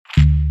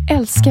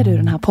Älskar du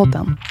den här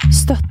podden?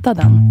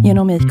 Stötta den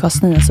genom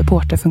IKAs nya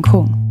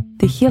supporterfunktion.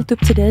 Det är helt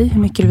upp till dig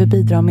hur mycket du vill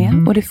bidra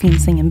med och det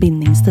finns ingen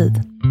bindningstid.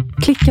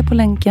 Klicka på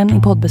länken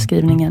i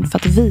poddbeskrivningen för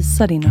att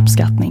visa din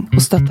uppskattning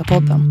och stötta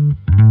podden.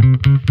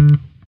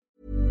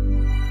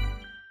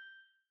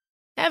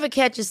 Ever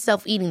catch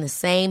yourself eating the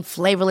same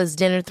flavorless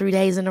dinner 3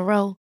 days in a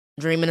row?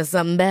 Dreaming of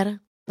something better?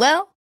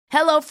 Well,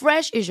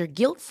 HelloFresh is your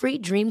guilt-free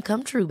dream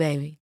come true,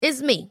 baby.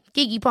 It's me,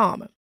 Keke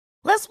Palmer.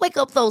 Let's wake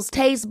up those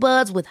taste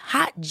buds with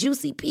hot,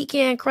 juicy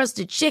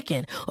pecan-crusted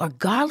chicken or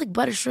garlic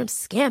butter shrimp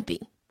scampi.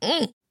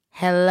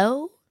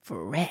 Hello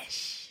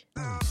Fresh.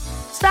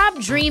 Stop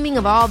dreaming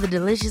of all the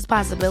delicious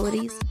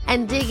possibilities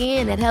and dig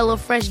in at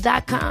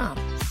HelloFresh.com.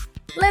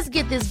 Let's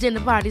get this dinner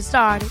party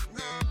started.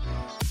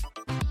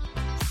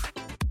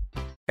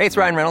 Hey, it's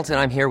Ryan Reynolds, and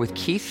I'm here with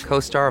Keith,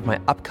 co-star of my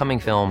upcoming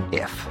film,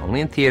 If,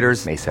 only in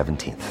theaters May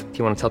 17th. Do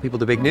you want to tell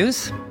people the big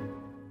news?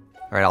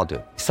 All right, I'll do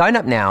it. Sign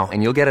up now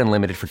and you'll get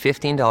unlimited for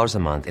 $15 a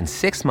month and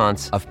 6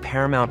 months of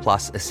Paramount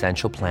Plus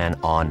Essential Plan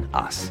on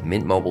us.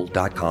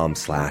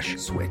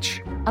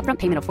 MintMobile.com/switch. Upfront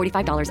payment of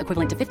 $45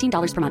 equivalent to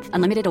 $15 per month.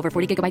 Unlimited over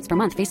 40 gigabytes per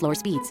month. Face lower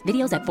speeds.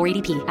 Videos at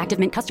 480p.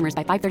 Active Mint customers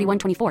by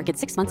 531.24 get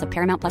 6 months of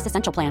Paramount Plus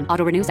Essential Plan.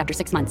 Auto renews after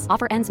 6 months.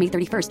 Offer ends May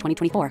 31st,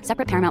 2024.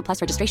 Separate Paramount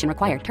Plus registration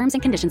required. Terms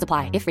and conditions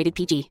apply if rated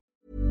PG.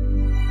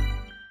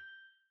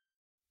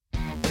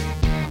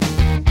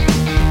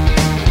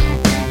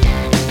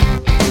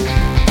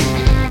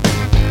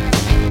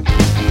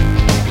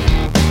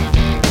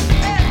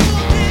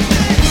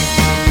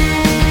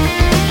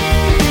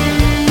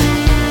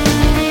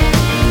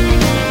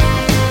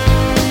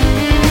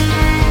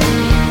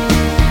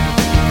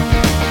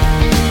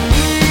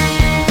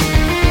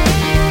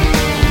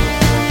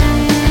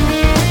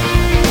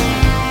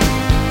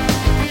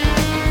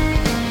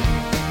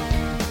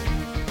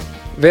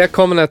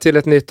 Välkomna till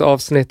ett nytt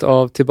avsnitt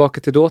av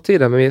Tillbaka till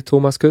dåtiden med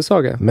Thomas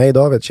Kushage. Mig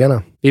David,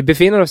 tjena. Vi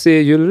befinner oss i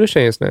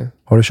julruschen just nu.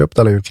 Har du köpt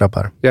alla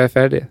julklappar? Jag är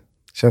färdig.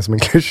 Känns som en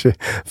klyschig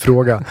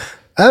fråga.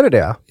 Är du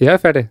det? Jag är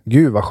färdig.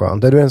 Gud vad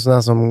skönt. Är du en sån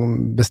här som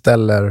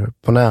beställer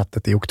på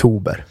nätet i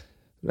oktober?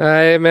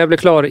 Nej, men jag blir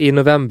klar i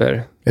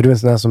november. Är du en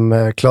sån här som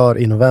är klar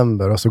i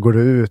november och så går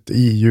du ut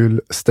i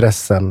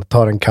julstressen,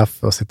 tar en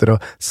kaffe och sitter och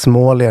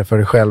småler för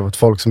dig själv åt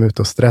folk som är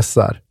ute och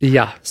stressar?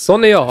 Ja,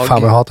 sån är jag.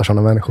 Fan, jag hatar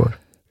såna människor.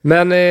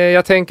 Men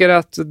jag tänker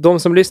att de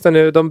som lyssnar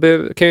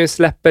nu, kan ju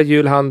släppa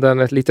julhandeln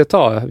ett litet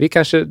tag. Det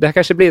här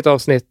kanske blir ett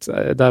avsnitt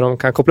där de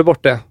kan koppla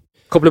bort det.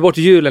 Koppla bort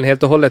julen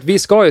helt och hållet. Vi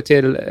ska ju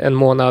till en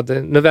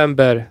månad,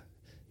 november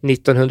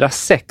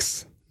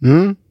 1906.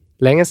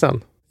 Länge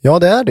sedan. Ja,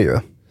 det är det ju.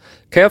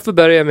 Kan jag få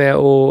börja med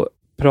att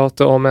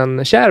prata om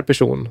en kär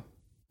person?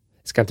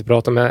 Jag ska inte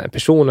prata med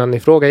personen i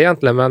fråga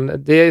egentligen, men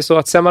det är ju så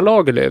att Selma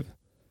Lagerlöf,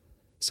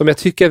 som jag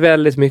tycker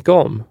väldigt mycket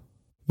om.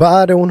 Vad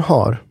är det hon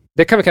har?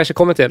 Det kan vi kanske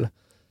komma till.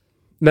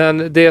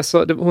 Men det är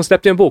så, hon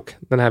släppte en bok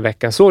den här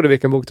veckan. Såg du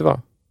vilken bok det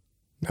var?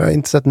 Jag har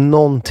inte sett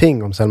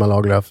någonting om Selma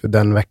Lagerlöf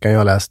den veckan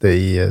jag läste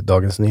i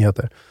Dagens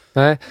Nyheter.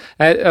 Nej,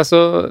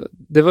 alltså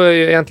det var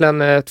ju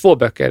egentligen 2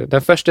 böcker.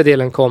 Den första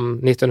delen kom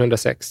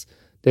 1906.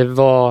 Det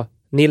var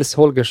Nils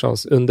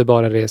Holgerssons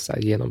underbara resa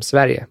genom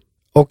Sverige.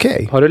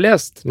 Okej. Har du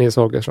läst Nils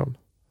Holgersson?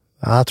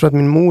 Ja, jag tror att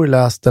min mor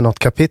läste något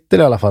kapitel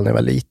i alla fall när jag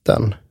var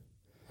liten.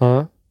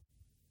 Ja.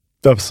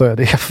 Därför sa jag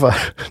det för.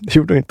 Det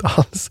gjorde hon inte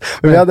alls.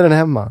 Men vi hade den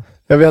hemma.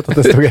 Jag vet att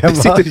det stod hemma. Du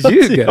sitter och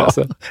ljuger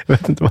alltså. Jag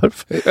vet inte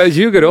varför. Jag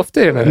ljuger du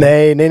ofta i den här?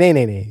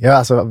 Nej. Ja,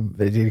 alltså,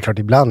 det är klart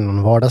ibland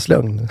någon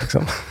vardagslugn.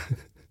 Liksom.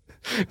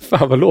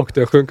 Fan vad lågt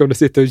jag sjunker om du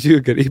sitter och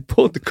ljuger i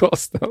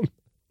podcasten.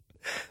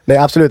 Nej,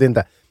 absolut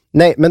inte.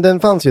 Nej, men den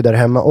fanns ju där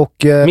hemma.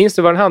 Och, minns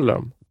du vad den handlar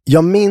om?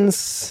 Jag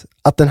minns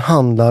att den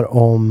handlar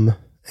om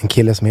en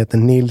kille som heter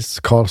Nils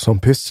Karlsson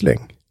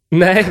Pyssling.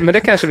 Nej, men det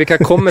kanske vi kan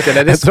komma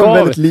till. Det ska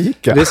väldigt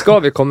lika. Det ska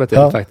vi komma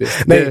till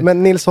faktiskt. Nej,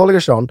 men Nils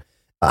Holgersson,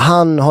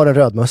 han har en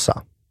röd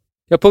mössa.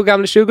 Ja, på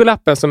gamla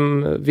 20-lappen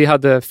som vi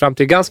hade fram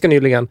till ganska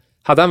nyligen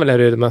hade han väl en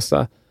röd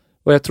mössa.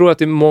 Och jag tror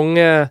att i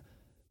många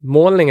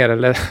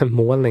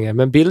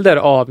men bilder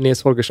av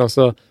Nils Holgersson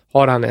så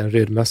har han en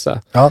röd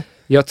mössa. Ja.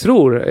 Jag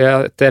tror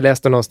att jag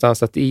läste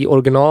någonstans att i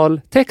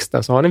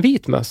originaltexten så har han en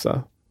vit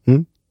mössa.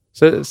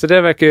 Så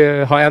det verkar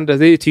ju ha ändrat.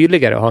 Det är ju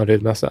tydligare att ha en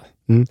röd mössa.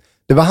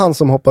 Det var han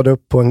som hoppade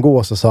upp på en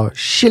gås och sa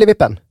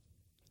Chilivippen.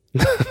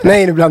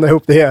 Nej, nu blandar jag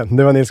ihop det igen.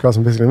 Det var Nils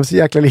Karlsson Pyssling. Det var så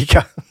jäkla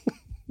lika.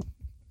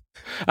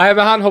 Nej,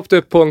 men han hoppade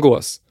upp på en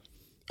gås.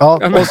 Ja,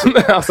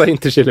 alltså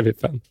inte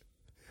Chilivippen.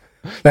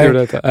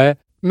 Nej.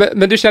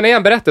 Men du känner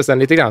igen berättelsen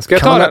lite grann. Ska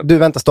jag ta den? Du,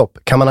 vänta, stopp.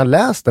 Kan man ha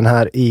läst den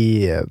här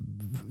i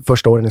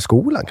första åren i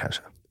skolan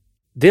kanske?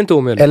 Det är inte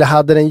omöjligt. Eller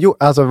hade den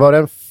alltså var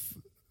den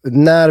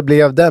när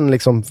blev den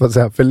liksom för att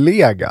säga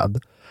förlegad?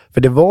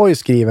 För det var ju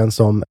skriven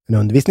som en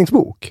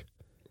undervisningsbok.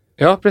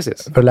 Ja,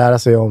 precis. För att lära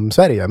sig om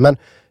Sverige. Men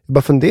jag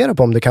bara funderar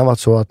på om det kan vara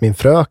så att min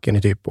fröken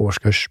i typ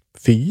årskurs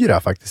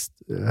 4 faktiskt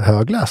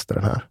högläste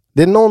den här.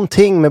 Det är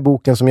någonting med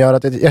boken som gör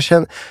att jag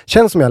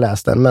känner som jag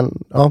läst den,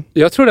 men ja.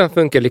 Jag tror den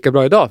funkar lika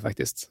bra idag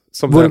faktiskt.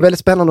 Det vore väldigt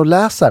spännande att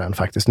läsa den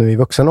faktiskt nu i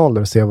vuxen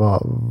ålder och se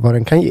vad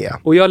den kan ge.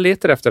 Och jag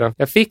letar efter den.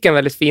 Jag fick en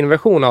väldigt fin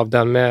version av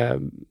den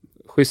med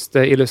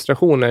schyssta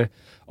illustrationer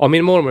av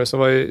min mormor som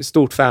var ju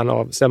stort fan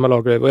av Selma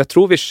Lagerlöf. Och jag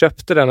tror vi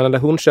köpte den, eller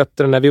hon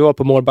köpte den när vi var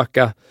på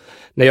Mårbacka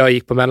när jag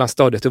gick på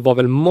mellanstadiet och var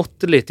väl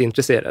måttligt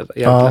intresserad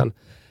egentligen.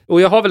 Ja.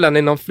 Och jag har väl den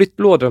i någon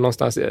flyttlåda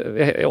någonstans.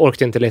 Jag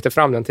orkade inte leta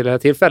fram den till det här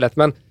tillfället.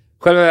 Men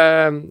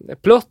själva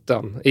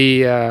plotten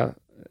i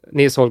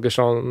Nils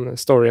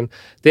Holgersson-storyn,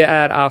 det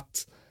är att,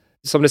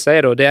 som du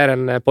säger då, det är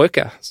en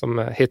pojke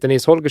som heter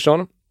Nils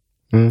Holgersson.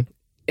 Mm.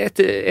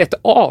 Ett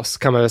as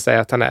kan man väl säga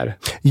att han är.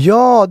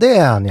 Ja, det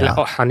är han, ja.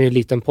 Eller, han är ju en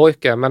liten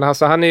pojke, men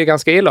alltså, han är ju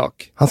ganska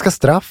elak. Han ska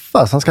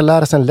straffas, han ska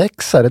lära sig en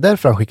läxa. Det är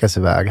därför han skickas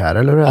iväg här,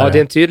 eller hur? Ja, det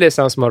är en tydlig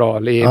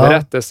sensmoral i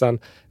berättelsen.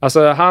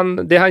 Alltså,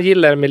 det han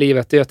gillar med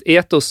livet är att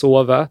äta och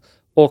sova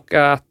och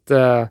att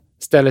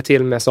ställa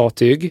till med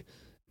sattyg.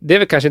 Det är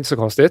väl kanske inte så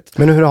konstigt.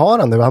 Men hur har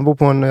han det? Han bor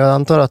på jag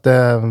antar att det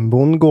är en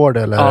bondgård,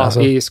 eller? Ja,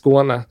 alltså, i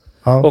Skåne.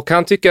 Ja. Och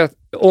han tycker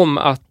om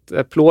att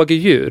plåga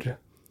djur.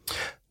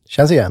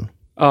 Känns igen.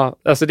 Ja,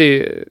 alltså det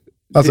är...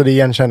 Alltså det är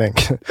igenkänning.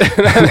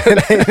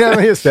 nej,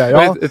 men just det.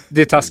 Ja.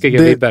 Det är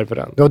taskiga vibbar på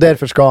den. Och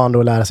därför ska han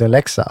då lära sig en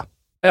läxa.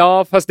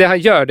 Ja, fast det han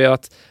gör det är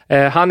att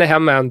han är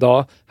hemma en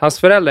dag. Hans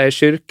föräldrar är i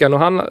kyrkan och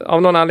han,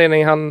 av någon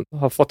anledning han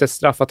har fått ett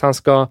straff att han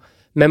ska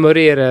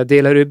memorera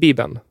delar ur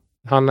Bibeln.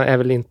 Han är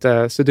väl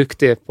inte så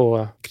duktig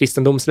på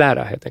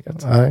kristendomslära helt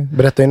enkelt. Nej,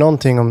 berättar ju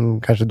någonting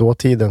om kanske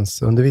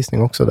dåtidens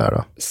undervisning också där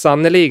då.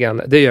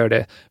 Sannoliken, det gör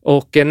det.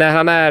 Och när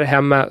han är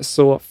hemma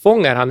så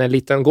fångar han en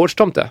liten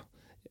gårdstomte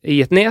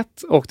i ett nät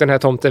och den här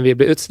tomten vill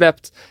bli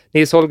utsläppt.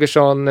 Nils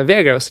Holgersson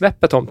vägrar att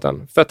släppa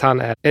tomten för att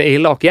han är en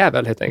elak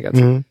jävel helt enkelt.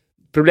 Mm.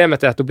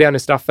 Problemet är att då blir han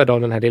straffad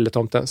av den här lilla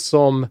tomten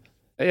som,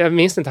 jag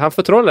minns inte, han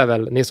förtrollar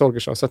väl Nils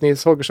Holgersson så att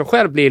Nils Holgersson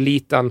själv blir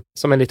liten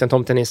som en liten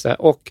tomtenisse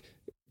och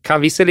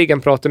kan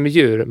visserligen prata med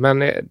djur,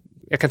 men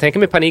jag kan tänka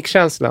mig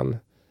panikkänslan.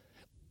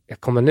 Jag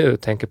kommer nu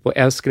att tänka på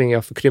Älskling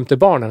jag förkrympte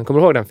barnen. Kommer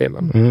du ihåg den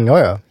filmen?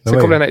 Ja.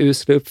 Sen kommer den här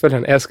usla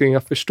uppföljaren Älskling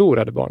jag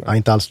förstorade barnen. Ja,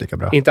 inte alls lika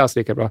bra. Inte alls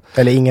lika bra.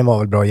 Eller ingen var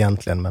väl bra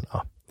egentligen, men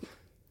ja.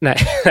 Nej,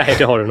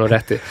 det har du nog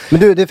rätt i. Men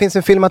du, det finns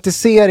en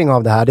filmatisering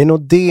av det här. Det är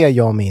nog det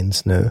jag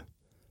minns nu.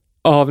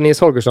 Av Nils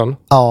Holgersson?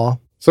 Ja.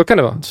 Så kan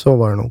det vara. Så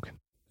var det nog.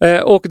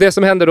 Och det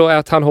som händer då är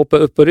att han hoppar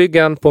upp på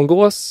ryggen på en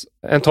gås.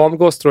 En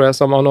tamgås tror jag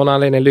som av någon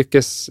anledning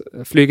lyckas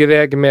flyga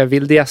iväg med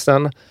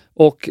vildgässen.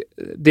 Och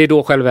det är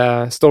då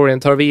själva storyn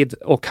tar vid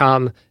och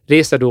han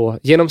reser då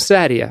genom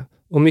Sverige.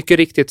 Och mycket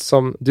riktigt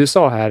som du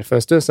sa här för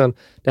en stund sedan.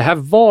 Det här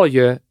var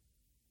ju,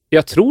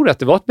 jag tror att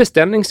det var ett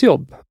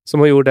beställningsjobb som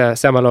hon gjorde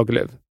Selma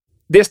Lagerlöf.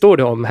 Det står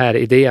det om här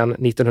i DN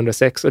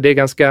 1906 och det är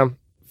ganska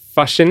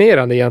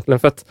fascinerande egentligen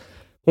för att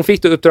hon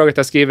fick då uppdraget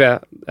att skriva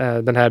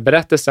den här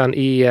berättelsen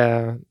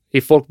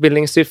i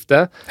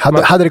folkbildningssyfte.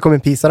 Hade det kommit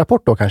en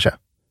PISA-rapport då kanske?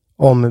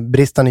 Om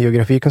bristande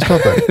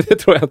geografikunskaper? Det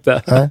tror jag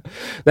inte.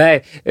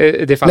 Nej,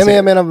 det fanns. Nej, men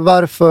jag menar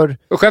varför...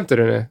 Skämtar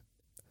du nu?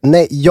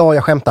 Nej,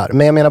 jag skämtar.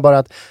 Men jag menar bara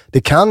att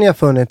det kan ju ha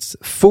funnits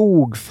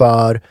fog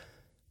för,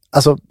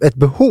 alltså ett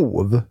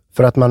behov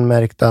för att man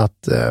märkte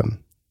att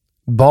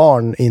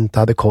barn inte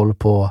hade koll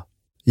på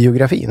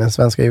geografin, den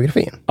svenska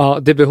geografin. Ja,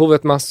 det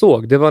behovet man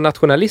såg, det var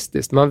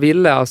nationalistiskt. Man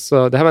ville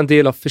alltså, det här var en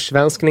del av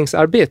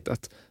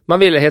försvenskningsarbetet. Man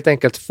ville helt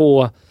enkelt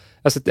få,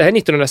 alltså det här är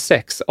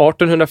 1906,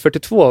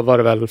 1842 var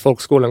det väl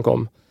folkskolan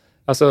kom.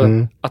 Alltså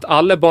att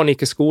alla barn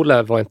gick i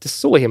skola var inte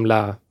så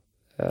himla...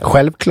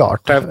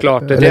 Självklart.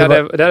 Det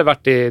hade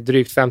varit i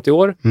drygt 50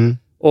 år.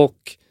 Och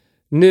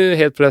nu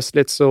helt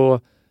plötsligt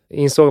så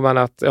insåg man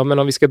att men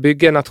om vi ska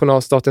bygga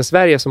nationalstaten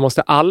Sverige så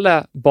måste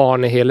alla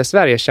barn i hela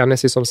Sverige känna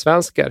sig som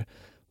svenskar.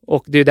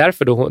 Och det är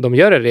därför då de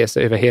gör en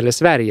resa över hela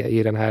Sverige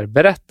i den här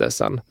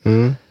berättelsen.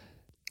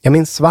 Jag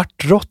minns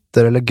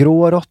svartråttor eller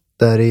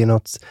gråråttor i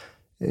något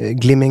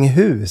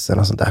Glimmingehus eller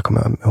något sånt där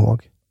kommer jag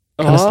ihåg.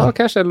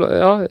 Kanske.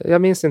 Ja,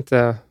 jag minns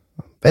inte.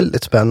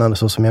 Väldigt spännande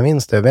så som jag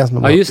minns det. Jag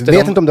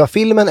vet inte om det var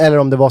filmen eller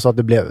om det var så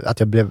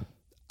att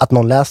att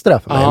någon läste det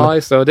för mig. Ja,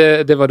 just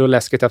det. Det var då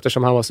läskigt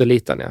eftersom han var så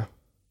liten, ja.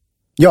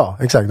 Ja,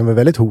 exakt. De är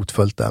väldigt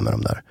hotfullt där med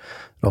de där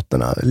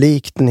råttorna.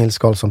 Likt Nils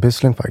Karlsson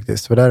Pyssling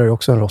faktiskt. För där är det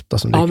också en råtta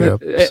som dyker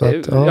upp.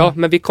 Ja,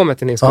 men vi kommer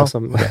till Nils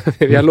Karlsson.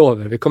 Jag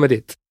lovar, vi kommer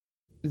dit.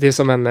 Det är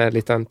som en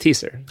liten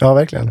teaser. Ja,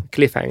 verkligen.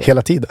 Cliffhanger.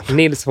 Hela tiden.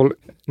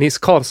 Nils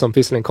Karlsson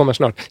Pyssling kommer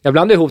snart. Jag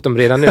blandar ihop dem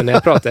redan nu när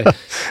jag pratar.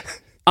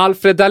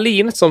 Alfred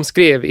Dahlin som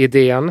skrev i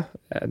DN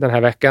den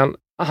här veckan.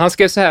 Han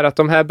skrev så här att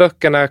de här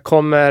böckerna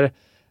kommer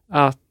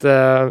att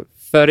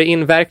föra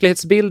in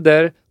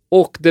verklighetsbilder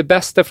och det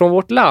bästa från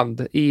vårt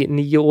land i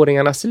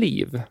 9-åringarnas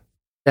liv.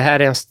 Det här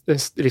är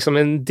liksom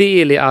en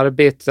del i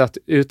arbetet att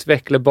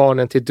utveckla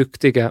barnen till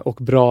duktiga och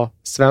bra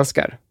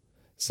svenskar.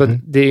 Så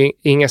det är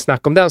ingen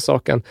snack om den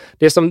saken.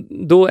 Det som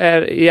då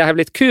är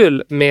jävligt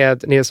kul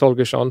med Nils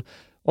Holgersson,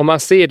 om man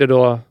ser det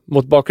då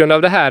mot bakgrund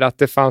av det här att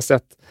det fanns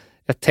ett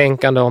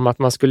tänkande om att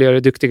man skulle göra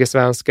duktiga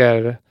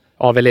svenskar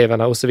av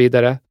eleverna och så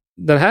vidare.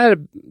 Den här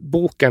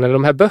boken eller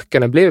de här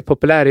böckerna blev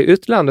populära i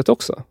utlandet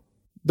också.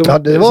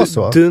 Det var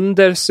så.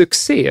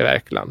 Dundersuccé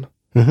verkligen.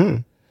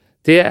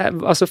 Det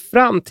är alltså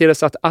fram till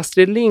så att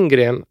Astrid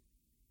Lindgren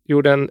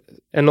gjorde en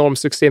enorm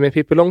succé med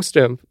Pippi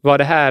Långstrump var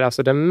det här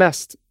alltså den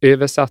mest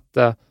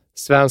översatta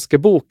svenska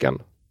boken.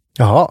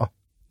 Jaha.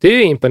 Det är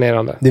ju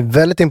imponerande. Det är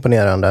väldigt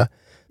imponerande.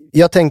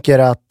 Jag tänker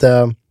att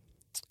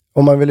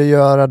om man ville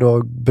göra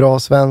då bra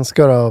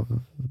svenskar av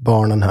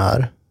barnen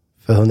här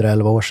för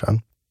 111 år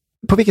sedan,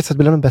 på vilket sätt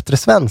blir de bättre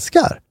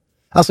svenskar?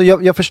 Alltså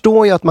jag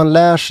förstår ju att man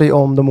lär sig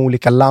om de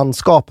olika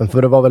landskapen,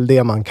 för det var väl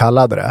det man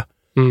kallade det.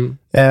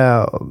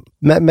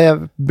 Men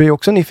jag blir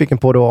också nyfiken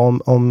på då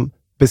om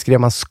beskrev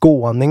man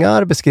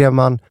skåningar,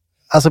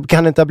 alltså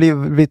kan det inte ha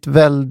blivit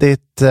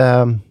väldigt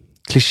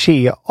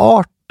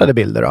klichéartade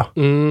bilder då?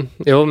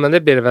 Jo, men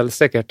det blir det väl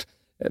säkert.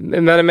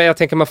 Men jag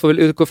tänker man får väl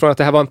utgå från att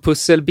det här var en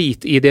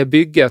pusselbit i det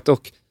bygget,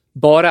 och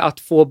bara att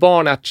få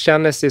barn att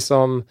känna sig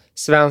som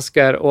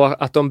svenskar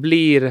och att de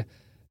blir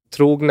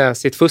trogna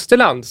sitt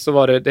fosterland, så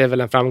var det är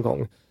väl en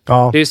framgång.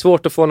 Ja. Det är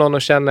svårt att få någon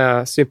att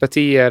känna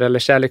sympatier eller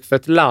kärlek för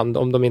ett land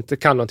om de inte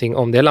kan någonting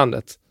om det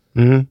landet.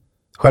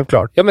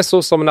 Självklart. Ja, men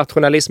så som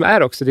nationalism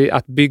är också, det är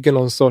att bygga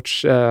någon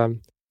sorts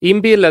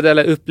inbillad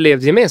eller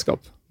upplevd gemenskap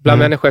bland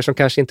människor som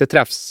kanske inte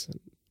träffs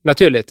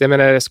naturligt. Jag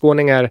menar,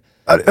 skåningar...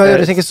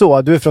 Jag tänker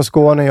så, du är från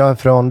Skåne, jag är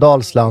från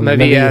Dalsland. Men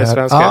vi är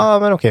svenskar. Ja,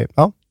 men okej.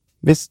 Ja,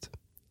 visst.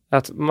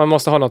 Att man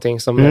måste ha någonting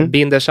som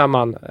binder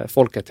samman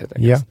folket helt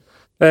enkelt.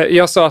 Yeah.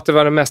 Jag sa att det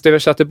var den mest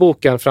översatta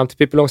boken fram till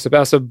Pippi Långstrump,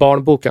 alltså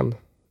barnboken.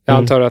 Jag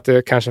antar att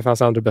det kanske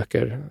fanns andra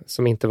böcker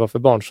som inte var för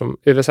barn som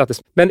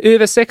översattes. Men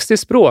över 60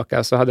 språk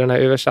alltså hade den här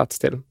översatts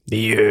till. Det är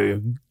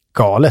ju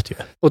galet ju.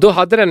 Och då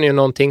hade den ju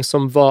någonting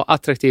som var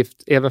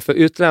attraktivt även för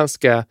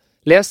utländska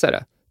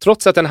läsare.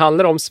 Trots att den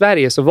handlar om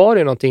Sverige så var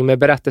det någonting med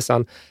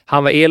berättelsen.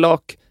 Han var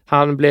elak,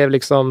 han blev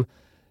liksom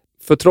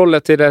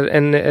förtrollet till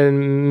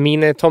en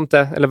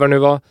minitomte eller vad det nu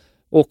var,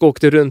 och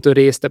åkte runt och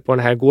reste på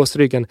den här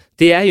gåsryggen.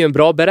 Det är ju en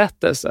bra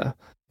berättelse.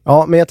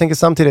 Ja, men jag tänker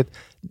samtidigt,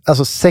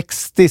 alltså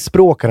 60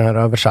 språk har den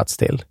här översatts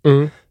till.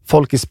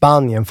 Folk i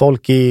Spanien,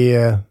 folk i...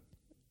 det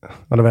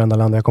var det enda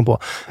land jag kom på.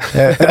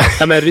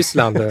 Ja, men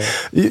Ryssland.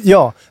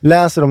 Ja,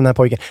 läser om den här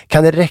pojken.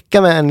 Kan det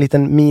räcka med en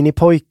liten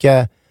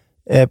minipojke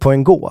på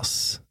en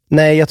gås?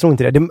 Nej, jag tror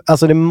inte det.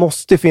 Det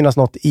måste finnas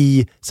något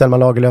i Selma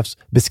Lagerlöfs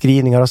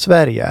beskrivningar av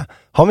Sverige.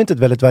 Har vi inte ett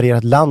väldigt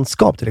varierat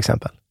landskap till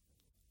exempel?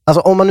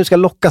 Alltså om man nu ska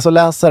lockas att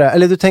läsa det.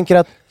 Eller du tänker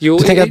att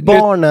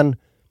barnen...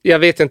 Jag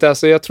vet inte,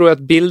 alltså jag tror att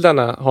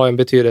bilderna har en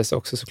betydelse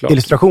också såklart.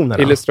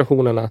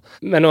 Illustrationerna.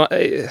 Men att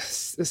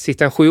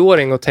sitta en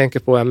 7-åring och tänka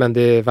på att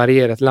det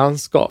varierar ett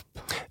landskap.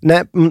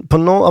 Nej,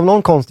 av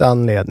någon konstig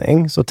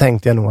anledning så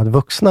tänkte jag nog att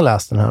vuxna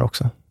läste den här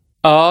också.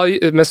 Ja,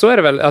 men så är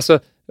det väl. Alltså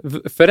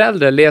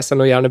föräldrar läser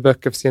nog gärna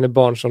böcker för sina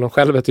barn som de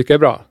själva tycker är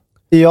bra.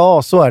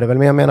 Ja, så är det väl.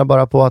 Men jag menar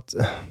bara på att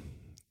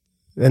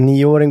en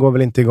 9-åring går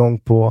väl inte igång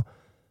på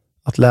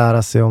att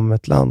lära sig om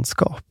ett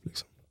landskap.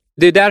 Liksom.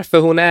 Det är därför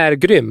hon är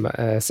grym,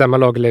 Selma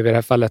Lagerlöf i det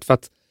här fallet. För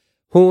att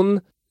hon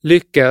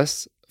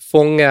lyckas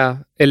fånga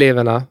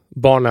eleverna,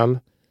 barnen,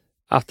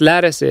 att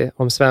lära sig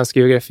om svensk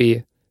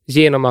geografi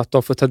genom att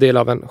de får ta del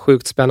av en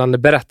sjukt spännande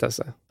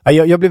berättelse.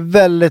 Jag blev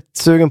väldigt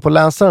sugen på att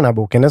läsa den här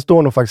boken. Den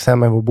står nog faktiskt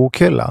hemma i vår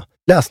bokhylla.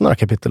 Läs några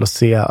kapitel och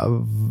se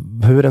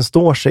hur den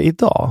står sig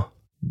idag.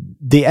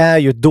 Det är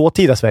ju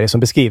dåtida Sverige som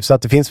beskrivs, så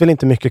att det finns väl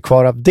inte mycket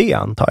kvar av det,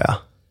 antar jag.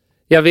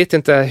 Jag vet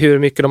inte hur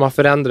mycket de har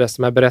förändrats,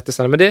 de här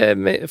berättelserna.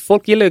 Men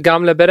folk gillar ju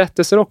gamla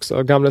berättelser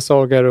också, gamla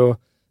sagor, och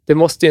det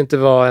måste ju inte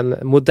vara en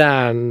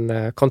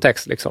modern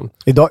kontext liksom.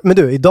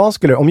 Idag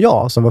skulle, om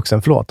jag som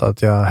vuxen, förlåt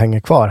att jag hänger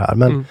kvar här,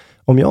 men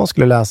om jag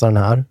skulle läsa den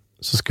här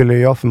så skulle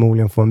jag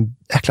förmodligen få en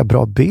jäkla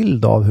bra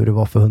bild av hur det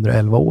var för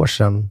 111 år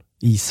sedan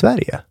i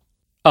Sverige.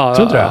 Ja,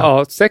 tror du det?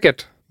 Ja,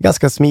 säkert.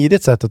 Ganska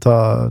smidigt sätt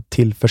att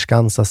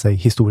tillförskansa sig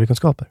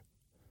historiekunskaper.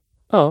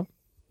 Ja.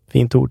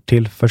 Fint ord,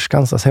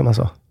 tillförskansa, säger man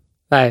så?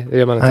 Nej, det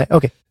gör man inte. Nej,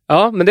 okay.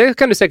 Ja, men det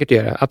kan du säkert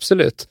göra,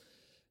 absolut.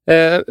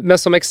 Men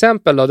som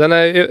exempel då, den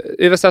är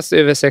översatts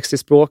över 60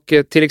 språk.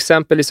 Till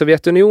exempel i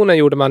Sovjetunionen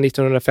gjorde man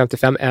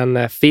 1955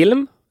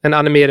 en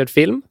animerad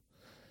film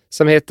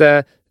som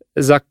heter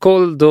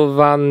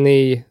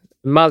Zakoldovani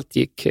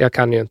Maltjik, jag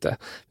kan ju inte.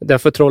 Den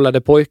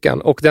förtrollade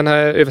pojken. Och den har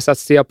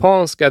översatts till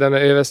japanska, den har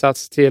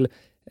översatts till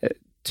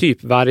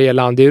typ varje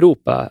land i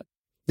Europa.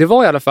 Det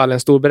var i alla fall en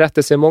stor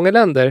berättelse i många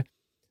länder.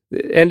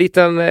 En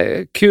liten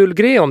kul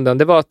grej om den,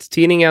 det var att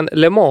tidningen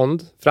Le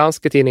Monde,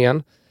 franska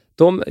tidningen,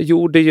 de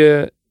gjorde ju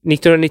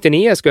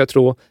 1999, ska jag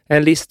tro,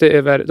 en lista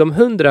över de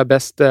 100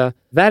 bästa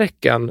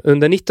verken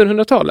under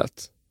 1900-talet.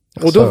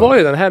 Och då var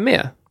ju den här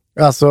med.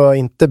 Alltså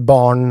inte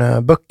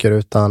barnböcker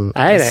utan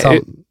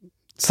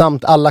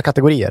samt alla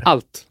kategorier?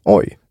 Allt.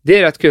 Oj. Det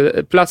är rätt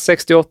kul. Plats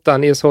 68,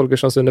 Nils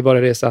Holgerssons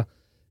underbara resa.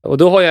 Och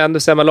då har jag ändå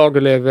Selma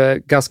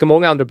Lagerlöf ganska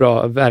många andra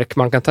bra verk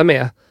man kan ta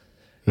med.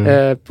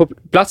 På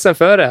platsen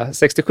före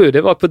 67,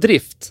 det var På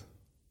drift.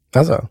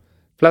 Alltså.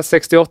 Plats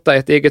 68,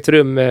 Ett eget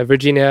rum med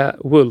Virginia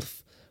Woolf.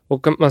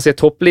 Och man ser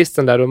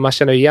topplistan där och man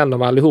känner igen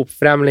dem allihop.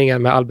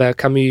 Främlingen med Albert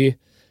Camus,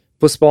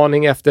 På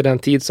spaning efter den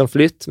tid som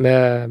flytt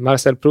med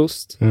Marcel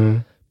Proust.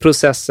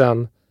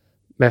 Processen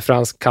med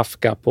Franz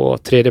Kafka på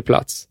 3:e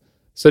plats.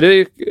 Så det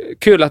är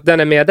kul att den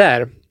är med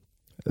där.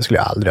 Det skulle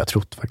jag aldrig ha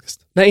trott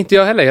faktiskt. Nej, inte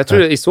jag heller. Jag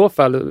tror i så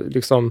fall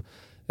liksom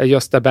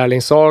Gösta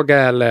Berlings saga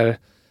eller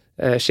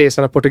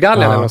Kejsarna av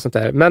Portugalien eller något sånt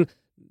där. Men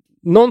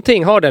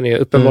Någonting har den ju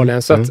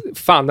uppenbarligen. Så att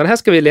fan, den här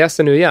ska vi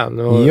läsa nu igen.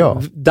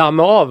 Och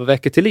damma av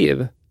Väcker till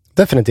liv.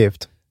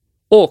 Definitivt.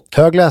 Och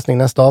högläsning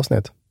nästa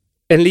avsnitt.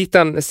 En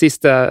liten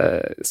sista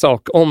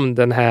sak om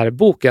den här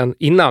boken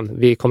innan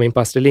vi kom in på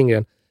Astrid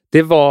Lindgren.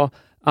 Det var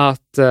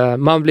att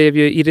man blev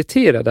ju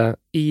irriterade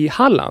i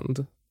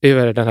Halland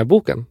över den här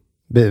boken.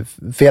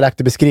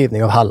 Felaktig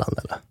beskrivning av Halland,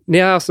 eller?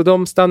 Nej, alltså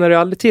de stannade ju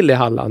aldrig till i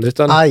Halland.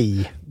 Utan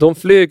de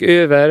flög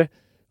över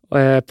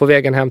på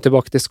vägen hem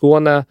tillbaka till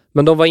Skåne.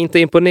 Men de var inte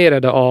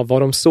imponerade av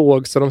vad de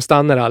såg, så de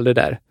stannade aldrig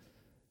där.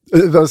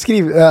 Alltså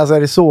är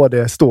det så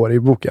det står i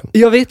boken?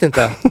 Jag vet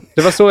inte.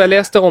 Det var så jag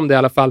läste om det i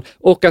alla fall.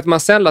 Och att man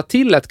sen la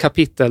till ett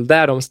kapitel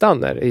där de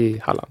stannar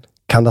i Halland.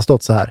 Kan det ha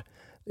stått så här?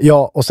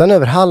 Ja, och sen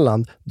över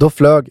Halland, då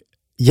flög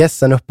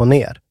gässen upp och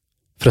ner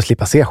för att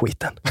slippa se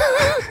skiten.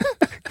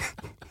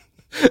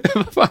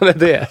 Vad fan är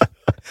det?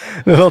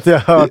 Det låter jag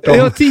hört om.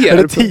 Det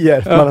var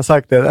Tierp. Man har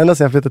sagt det. Ända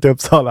sedan jag flyttade till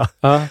Uppsala.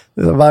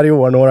 Varje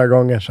år, några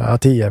gånger. Så,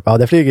 Tierp. Ja,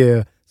 det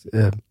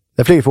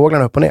flyger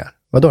fåglarna upp och ner.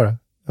 Vadå då?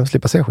 Jag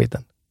slippa se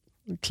skiten.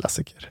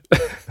 Klassiker.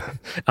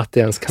 Att det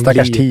ens kan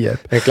Stackars bli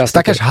Tierp.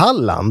 Stackars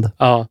Halland.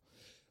 Ja.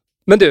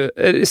 Men du,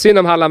 synd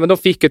om Halland, men de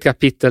fick ett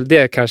kapitel.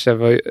 Det kanske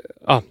var,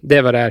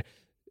 det var det här.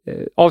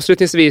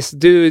 Avslutningsvis,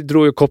 du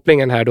drog ju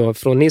kopplingen här då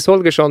från Nils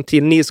Holgersson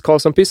till Nils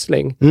Karlsson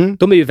Pyssling.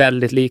 De är ju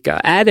väldigt lika.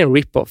 Är det en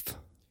rip-off?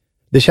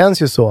 Det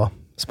känns ju så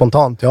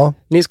spontant, ja.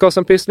 Nils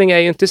Karlsson Pyssling är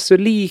ju inte så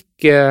lik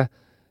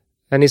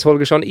Nils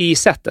Holgersson i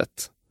sättet.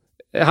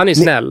 Han är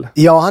snäll.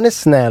 Ja, han är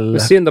snäll.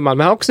 Synd om han,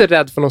 men han är också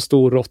rädd för någon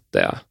stor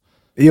råtta. Ja.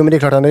 Jo, men det är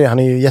klart han är. Han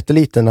är ju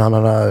jätteliten när han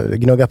har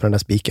gnuggat på den där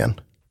spiken.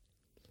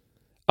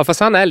 Ja, fast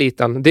han är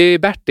liten. Det är ju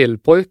Bertil,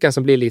 pojken,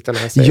 som blir liten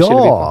när han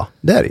säger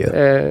det är det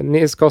ju.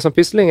 Nils Karlsson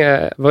Pyssling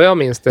är, vad jag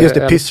minns det. Just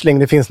det, Pyssling,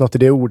 det finns något i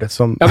det ordet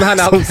som,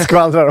 som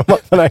skvallrar om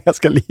att man är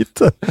ganska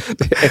liten.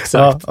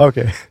 Exakt. Ja,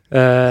 okej.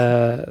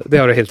 Det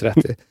har du helt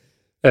rätt i.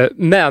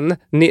 Men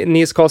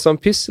Nils Karlsson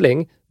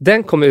Pyssling,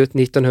 den kom ut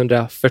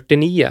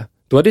 1949.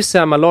 Då hade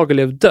Selma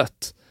Lagerlöf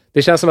dött.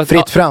 Det känns som att...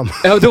 Fritt fram.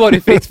 Ja, då var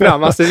det fritt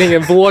fram. Alltså,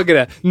 ingen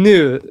vågade.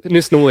 Nu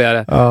snor jag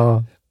det.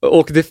 Ja.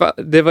 Och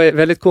det var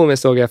väldigt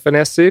komiskt, såg jag. För när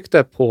jag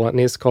sökte på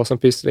Nils Karlsson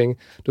Pyssling,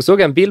 då såg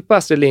jag en bild på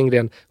Astrid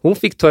Lindgren. Hon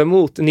fick ta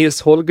emot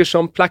Nils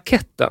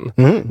Holgersson-plaketten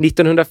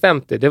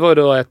 1950. Det var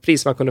då ett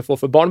pris man kunde få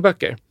för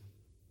barnböcker.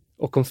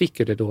 Och hon fick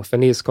ju det då för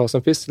Nils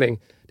Karlsson Pyssling.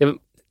 Det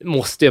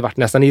måste ju ha varit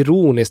nästan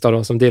ironiskt av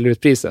de som delar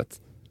ut priset.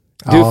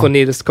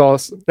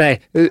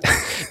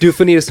 Du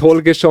får Nils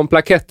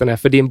Holgersson-plaketten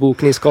för din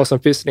bok Nils Karlsson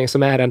Pyssling,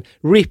 som är en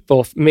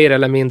rip-off mer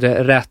eller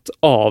mindre rätt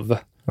av.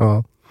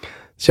 Ja.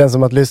 Känns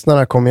som att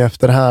lyssnarna kommer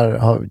efter det här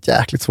har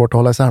jäkligt svårt att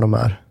hålla isär de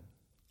här.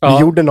 Vi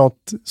gjorde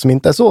något som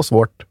inte är så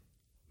svårt.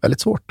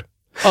 Väldigt svårt.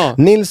 Ja.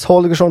 Nils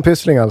Holgersson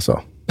Pyssling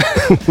alltså.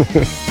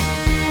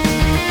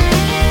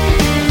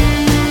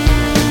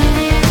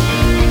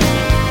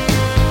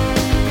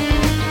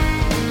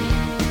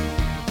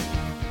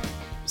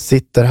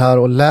 Sitter här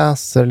och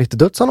läser lite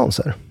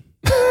dödsannonser.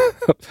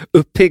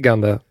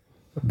 Uppiggande.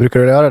 Brukar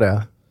du göra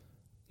det?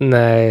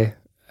 Nej.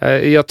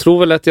 Jag tror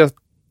väl att jag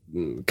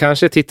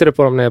kanske tittade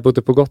på dem när jag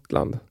bodde på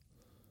Gotland.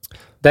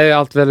 Det är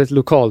allt väldigt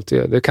lokalt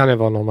ju. Det kan ju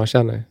vara någon man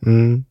känner.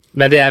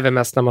 Men det är väl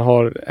mest när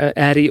man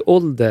är i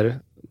ålder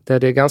där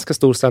det är ganska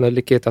stor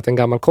sannolikhet att en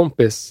gammal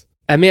kompis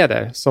är med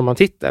där som man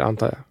tittar,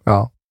 antar jag.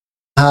 Ja.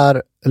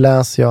 Här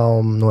läser jag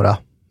om några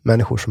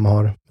människor som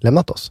har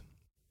lämnat oss.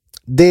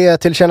 Det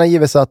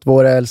tillkännagives att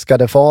vår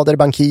älskade fader,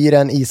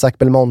 bankiren Isaac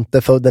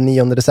Belmonte, född den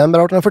 9 december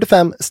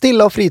 1845,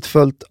 stilla och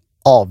fridfullt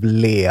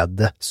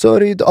avled.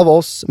 Sörjd av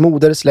oss,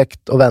 moder,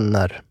 släkt och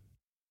vänner.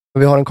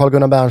 Vi har en Carl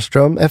Gunnar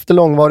Bernström. Efter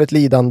långvarigt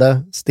lidande,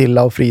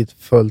 stilla och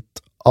fridfullt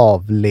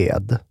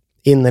avled.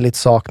 Innerligt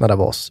saknad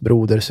av oss,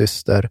 broder,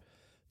 syster,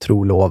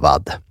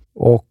 trolovad.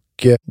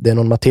 Och det är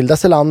någon Matilda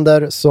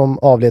Selander som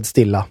avled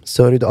stilla.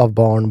 Sörjd av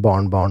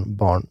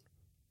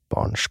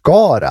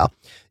barnskara.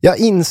 Jag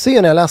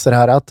inser när jag läser det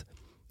här att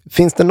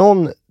finns det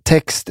någon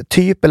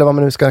texttyp, eller vad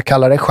man nu ska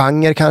kalla det,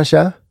 genre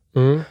kanske,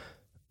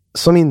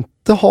 som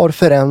inte har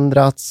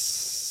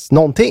förändrats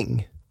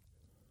någonting,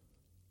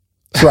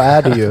 så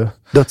är det ju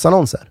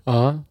dödsannonser.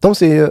 De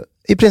ser ju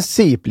i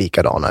princip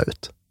likadana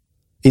ut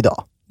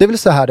idag. Det är väl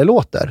så här det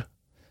låter.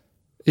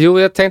 Jo,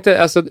 jag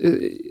tänkte, alltså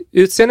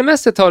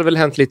utseendemässigt har det väl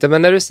hänt lite,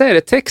 men när du säger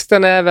det,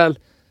 texten är väl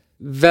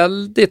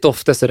väldigt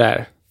ofta så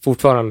där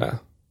fortfarande.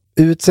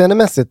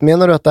 Utseendemässigt,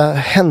 menar du att det har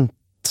hänt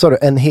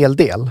en hel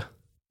del?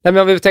 Nej,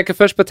 men om vi tänker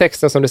först på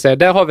texten som du säger,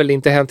 där har väl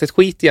inte hänt ett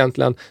skit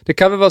egentligen. Det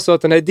kan väl vara så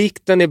att den här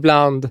dikten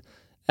ibland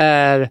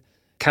är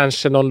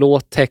kanske någon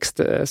låttext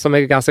som är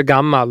ganska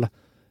gammal.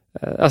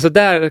 Alltså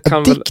där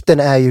kan dikten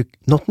är ju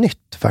något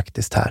nytt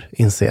faktiskt här,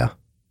 inser jag.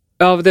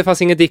 Ja, det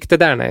fanns inga dikter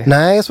där, nej.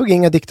 Nej, jag såg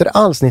inga dikter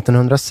alls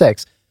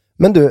 1906.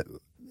 Men du,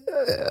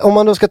 om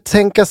man då ska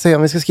tänka sig,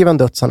 om vi ska skriva en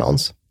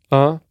dödsannons.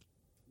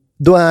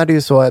 Då är det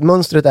ju så att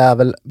mönstret är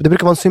väl, det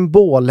brukar vara en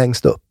symbol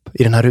längst upp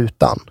i den här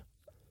rutan.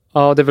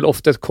 Ja, det är väl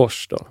ofta ett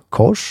kors då.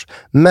 Kors.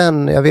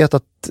 Men jag vet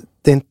att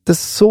det är inte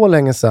så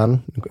länge sedan,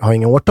 jag har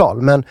inga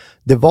årtal, men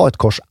det var ett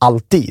kors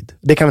alltid.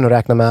 Det kan vi nog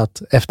räkna med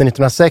att efter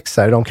 1906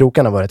 här, i de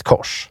krokarna var det ett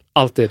kors.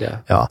 Alltid det.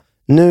 Ja.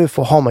 Nu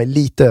har man ju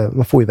lite,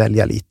 man får ju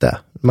välja lite.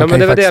 Ja, men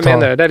det var det jag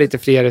menade. Det är lite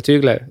friare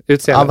tyglar.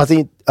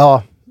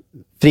 Ja,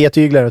 fria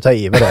tyglar att ta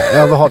i.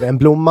 Ja, vad har vi? En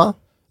blomma?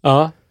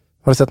 Ja.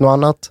 Har du sett något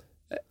annat?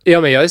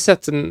 Ja, men jag har ju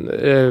sett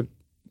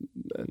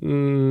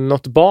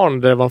något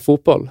barn där det var en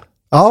fotboll.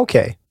 Ja,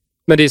 okej.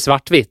 Men det är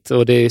svartvitt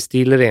och det är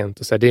stilrent.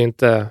 Och så. Det är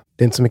inte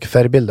så mycket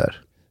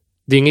färgbilder.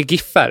 Det är inga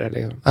giffar.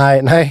 Liksom.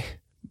 Nej.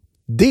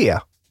 Det,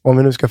 om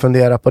vi nu ska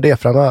fundera på det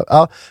framöver.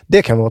 Ja,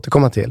 det kan vi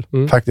återkomma till.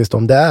 Faktiskt,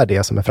 om det är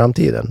det som är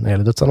framtiden när det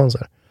gäller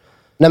dödsannonser.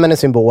 Nej, men en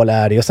symbol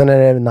är det. Och sen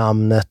är det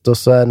namnet. Och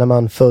så är när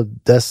man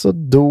föddes och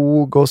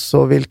dog. Och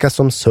så vilka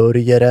som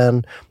sörjer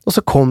en. Och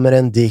så kommer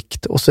en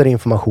dikt. Och så är det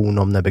information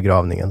om när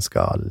begravningen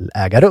ska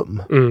äga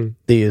rum.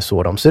 Det är ju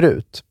så de ser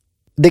ut.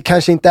 Det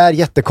kanske inte är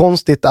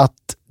jättekonstigt att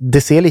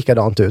det ser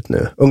likadant ut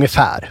nu.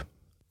 Ungefär.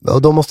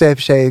 Och då måste jag i och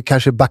för sig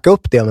kanske backa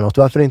upp det med något.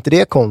 Varför är inte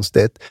det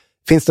konstigt?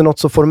 Finns det något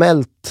så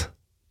formellt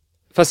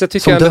fast jag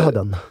tycker som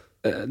döden?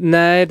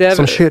 Nej, det är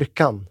som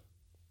kyrkan?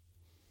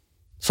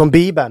 Som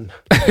Bibeln?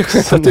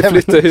 Så att du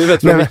flyttar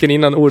huvudet från micken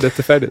innan ordet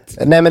är färdigt.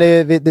 Nej, men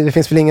det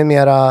finns väl ingen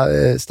mera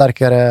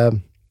starkare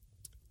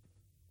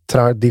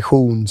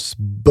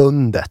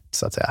traditionsbundet,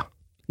 så att säga.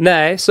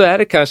 Nej, så är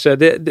det kanske.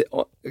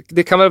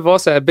 Det kan väl vara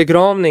så här,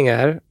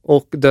 begravningar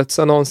och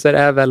dödsannonser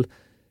är väl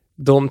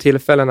de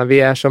tillfällena vi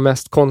är som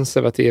mest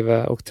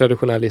konservativa och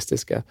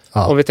traditionalistiska.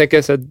 Ja. Om vi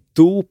tänker så här,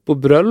 dop och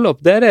bröllop,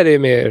 där är det ju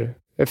mer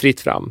fritt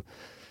fram.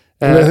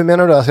 Men hur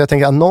menar du? Alltså jag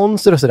tänker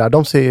annonser och sådär,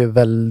 de ser ju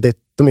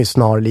de är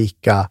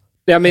snarlika.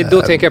 Ja, men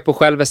då tänker jag på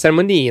själva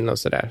ceremonin och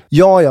sådär.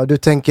 Ja, du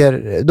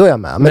tänker, då är jag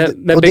med.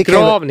 Men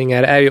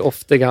begravningar är ju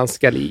ofta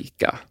ganska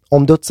lika.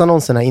 Om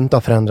dödsannonserna inte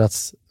har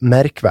förändrats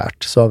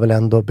märkvärt så har väl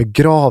ändå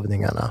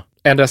begravningarna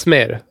ändras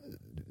mer?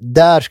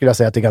 Där skulle jag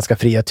säga att det är ganska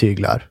fria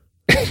tyglar.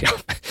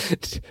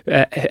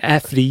 Är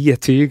fria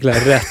tyglar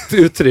rätt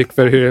uttryck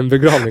för hur en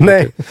begravning är?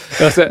 Nej.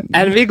 Alltså,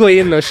 vi går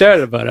in och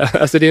kör bara.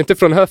 Alltså det är inte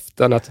från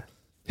höften att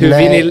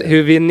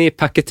hur vill ni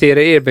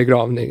paketera er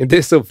begravning? Det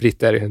är så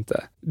fritt är det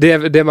inte.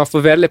 Det man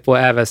får välja på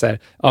är väl så här,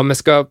 ja, men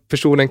ska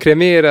personen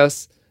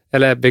kremeras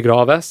eller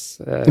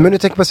begravas? Men du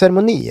tänker på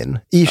ceremonin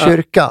i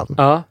kyrkan.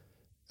 Ja.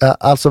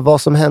 Alltså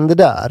vad som händer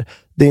där.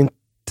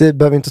 Det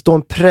behöver inte stå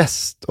en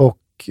präst och...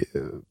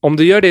 Om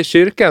du gör det i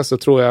kyrkan så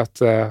tror jag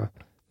att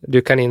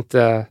du kan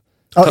inte...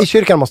 Ja, i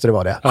kyrkan måste det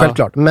vara det,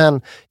 självklart.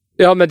 Men...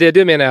 Ja, men det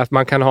du menar är att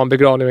man kan ha en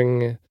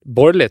begravning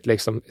borgerligt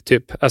liksom,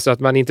 typ. Alltså att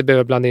man inte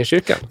behöver blanda in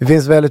kyrkan. Det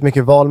finns väldigt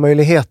mycket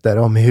valmöjligheter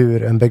om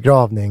hur en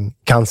begravning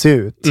kan se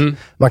ut.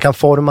 Man kan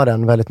forma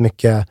den väldigt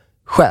mycket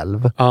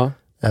själv. Ja.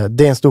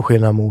 Det är en stor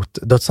skillnad mot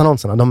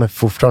dödsannonserna. De är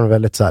fortfarande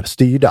väldigt så här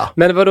styrda.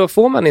 Men vadå,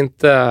 får man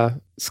inte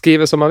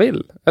skriva som man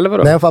vill? Eller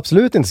vadå? Nej, man får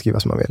absolut inte skriva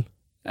som man vill.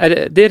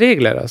 Det är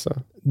regler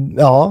alltså?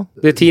 Ja.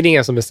 Det är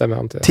tidningen som bestämmer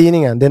om det?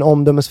 Tidningen, det är en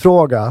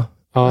omdömesfråga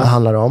det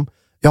handlar om.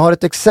 Jag har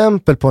ett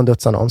exempel på en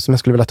dödsannons som jag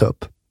skulle vilja ta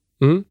upp.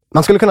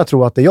 Man skulle kunna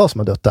tro att det är jag som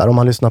har dött där om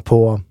man lyssnar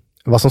på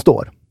vad som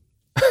står.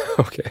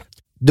 Okay.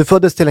 Du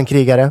föddes till en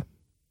krigare.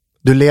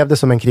 Du levde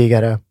som en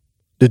krigare.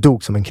 Du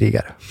dog som en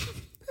krigare.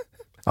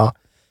 Ja.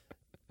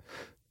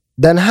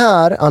 Den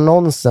här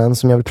annonsen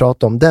som jag vill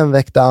prata om, den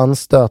väckte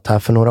anstöt här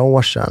för några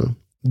år sedan.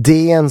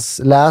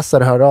 DNs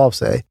läsare hörde av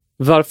sig.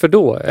 Varför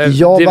då?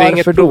 Ja, det var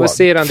inget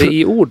provocerande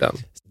i orden.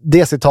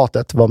 Det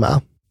citatet var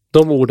med.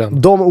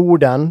 De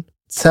orden.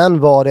 Sen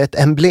var det ett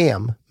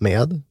emblem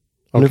med.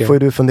 Okay. Nu får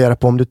du fundera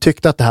på om du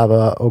tyckte att det här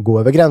var att gå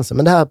över gränsen.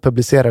 Men det här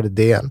publicerade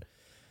DN.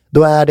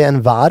 Då är det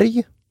en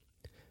varg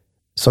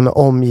som är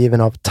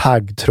omgiven av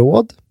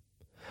taggtråd.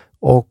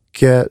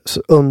 Och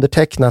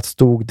undertecknat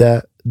stod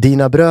det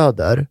dina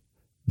bröder,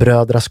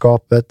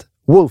 brödraskapet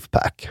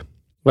Wolfpack.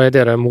 Vad är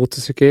det då?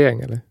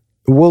 Motorcykelgäng eller?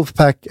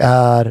 Wolfpack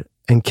är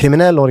en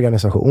kriminell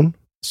organisation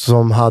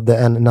som hade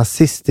en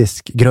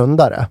nazistisk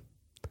grundare.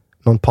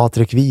 Någon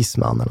Patrik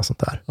Wisman eller sånt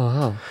där.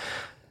 Aha.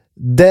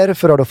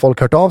 Därför har då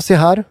folk hört av sig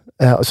här.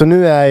 Så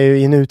nu är jag ju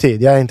i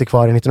nutid. Jag är inte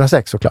kvar i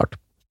 1906 såklart.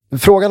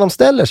 Frågan de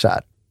ställer så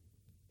här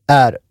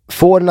är,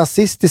 får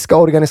nazistiska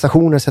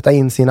organisationer sätta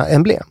in sina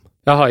emblem?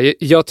 Jaha,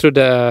 jag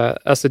trodde,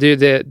 alltså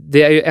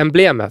det är ju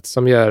emblemet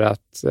som gör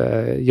att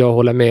jag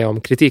håller med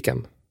om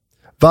kritiken.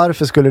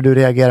 Varför skulle du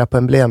reagera på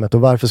emblemet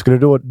och varför skulle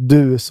då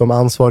du som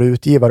ansvarig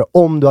utgivare,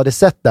 om du hade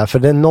sett det, för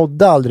det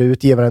nådde aldrig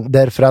utgivaren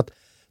därför att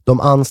de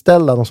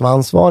anställda, de som var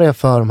ansvariga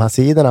för de här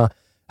sidorna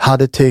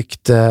hade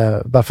tyckt,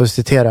 bara för att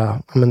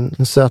citera,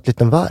 en söt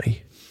liten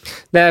varg.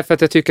 Nej, för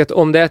att jag tycker att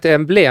om det är ett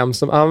emblem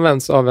som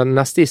används av en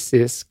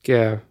nazistisk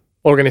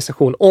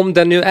organisation, om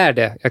den nu är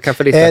det, jag kan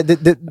förlita.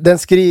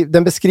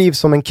 Den beskrivs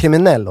som en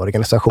kriminell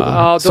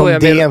organisation som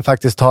DN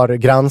faktiskt har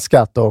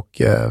granskat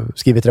och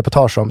skrivit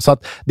reportage om. Så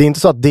att det är inte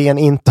så att DN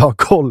inte har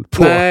koll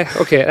på. Nej,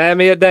 okej. Nej,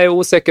 men det är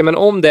osäker. Men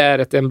om det är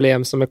ett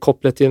emblem som är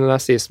kopplat till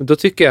nazism, då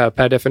tycker jag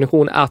per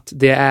definition att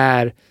det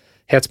är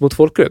hets mot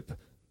folkgrupp.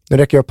 Nu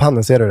räcker jag upp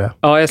handen, ser du det?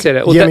 Ja, jag ser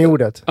det. Och ge mig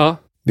ordet. Ja.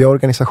 Vi har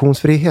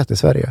organisationsfrihet i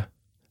Sverige.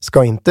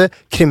 Ska inte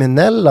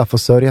kriminella få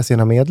sörja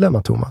sina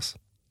medlemmar, Thomas?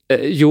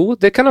 Jo,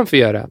 det kan de få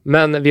göra.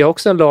 Men vi har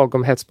också en lag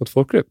om hets mot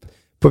folkgrupp.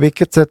 På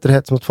vilket sätt är det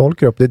hets mot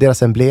folkgrupp? Det är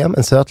deras emblem,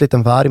 en söt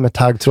liten varg med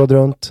taggtråd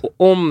runt.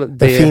 En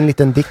fin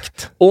liten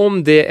dikt.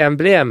 Om det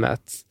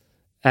emblemet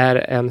är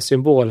en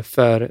symbol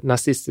för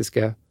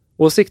nazistiska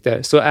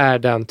åsikter så är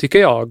den, tycker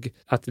jag,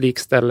 att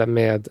likställa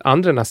med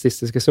andra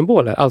nazistiska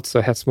symboler, alltså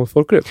hets mot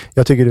folkgrupp.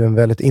 Jag tycker du är en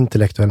väldigt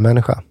intellektuell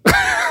människa.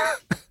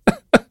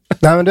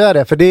 Nej, men du är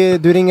det, för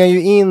du ringar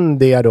ju in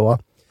det då.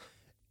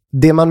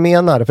 Det man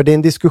menar, för det är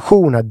en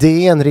diskussion här.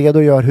 DN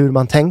redogör hur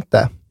man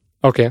tänkte.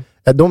 Okej.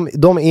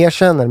 De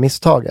erkänner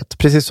misstaget,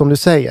 precis som du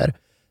säger.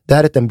 Det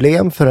här är ett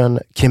emblem för en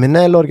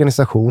kriminell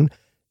organisation.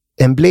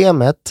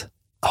 Emblemet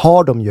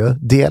har de ju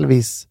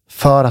delvis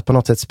för att på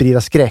något sätt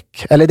sprida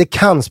skräck. Eller det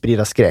kan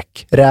sprida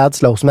skräck,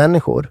 rädsla hos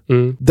människor.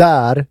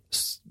 Där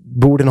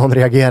borde någon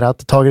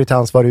reagerat, tagit till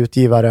ansvar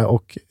utgivare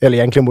eller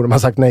egentligen borde man ha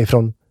sagt nej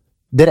från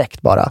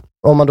direkt bara.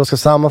 Om man då ska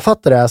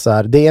sammanfatta det här så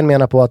här, DN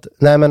menar på att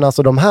nej men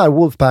alltså de här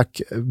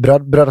Wolfpack,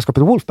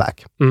 brödraskapet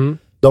Wolfpack,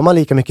 de har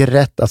lika mycket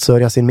rätt att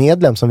sörja sin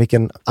medlem som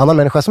vilken annan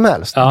människa som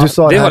helst. Ja, du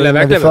sa det här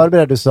när du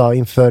förberedde, du sa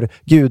inför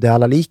Gud är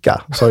alla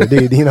lika. Sorry, det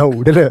är ju dina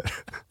ord, eller hur?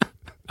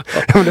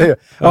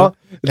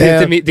 Det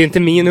är inte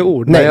mina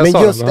ord. Nej,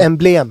 men just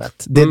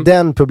emblemet, det är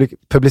den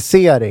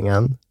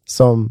publiceringen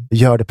som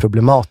gör det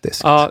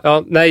problematiskt.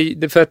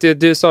 Nej, för att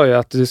du sa ju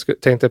att du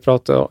tänkte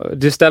prata,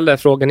 du ställde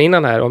frågan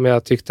innan här om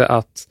jag tyckte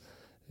att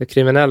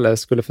kriminella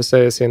skulle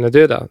försäga sina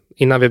döda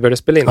innan vi började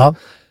spela in. Ja.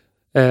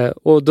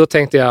 Och då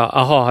tänkte jag,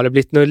 har det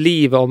blivit något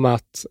liv om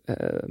att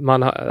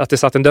att det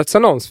satt en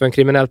dödsannons för en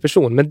kriminell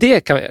person? Men det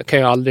kan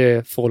ju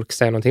aldrig folk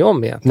säga någonting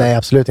om egentligen. Nej,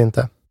 absolut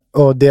inte.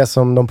 Och det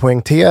som de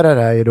poängterar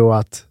är ju då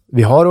att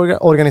vi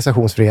har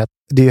organisationsfrihet.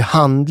 Det är ju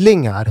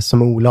handlingar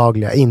som är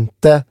olagliga,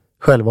 inte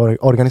själva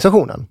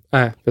organisationen.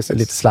 Nej, precis.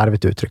 Lite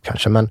slarvigt uttryck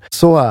kanske, men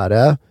så är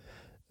det.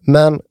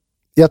 Men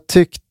jag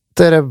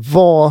tyckte det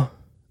var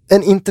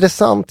en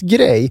intressant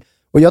grej.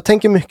 Och jag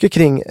tänker mycket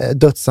kring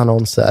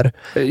dödsannonser.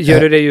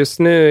 Gör du det just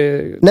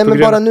nu? Nej, men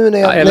bara nu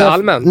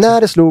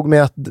när det slog mig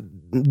att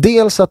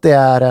dels att det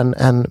är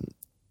en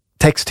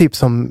texttyp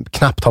som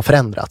knappt har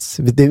förändrats.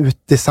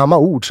 Det är samma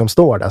ord som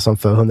står där som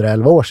för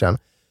 111 år sedan.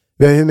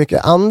 Vi har ju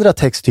mycket andra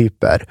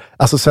texttyper.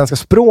 Alltså svenska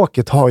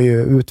språket har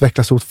ju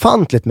utvecklats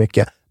ofantligt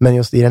mycket. Men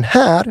just i den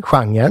här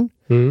genren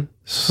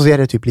så ser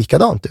det typ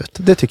likadant ut.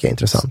 Det tycker jag är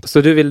intressant.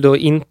 Så du vill då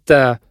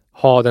inte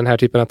ha den här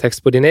typen av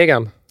text på din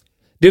egen?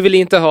 Du vill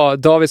inte ha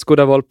Davids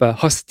goda volpe,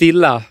 ha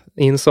stilla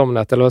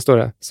insomnat, eller vad står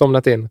det?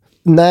 Somnat in?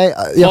 Nej.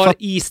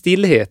 I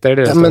stillhet, är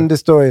det ja, men det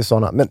står ju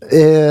sådana. Men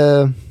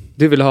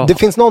du vill ha... Det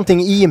finns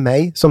någonting i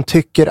mig som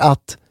tycker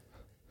att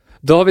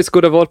Davids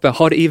goda volpe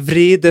har i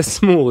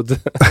vredesmod.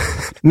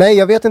 Nej,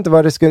 jag vet inte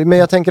vad det skulle... Men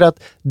jag tänker att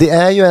det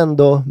är ju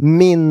ändå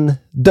min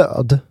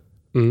död.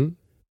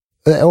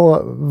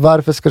 Och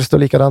varför ska det stå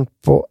likadant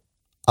på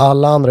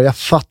alla andra? Jag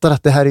fattar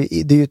att det här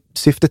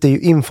syftet är ju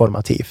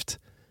informativt.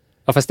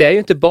 Ja, fast det är ju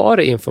inte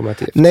bara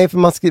informativt. Nej, för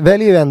man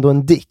väljer ju ändå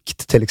en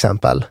dikt till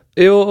exempel.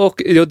 Jo,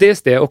 det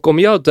är det. Och om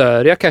jag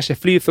dör, jag kanske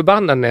flyr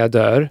förbannad när jag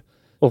dör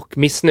och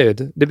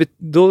missnöjd.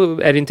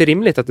 Då är det inte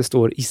rimligt att det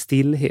står i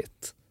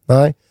stillhet.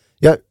 Nej,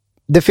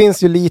 det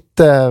finns ju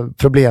lite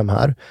problem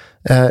här.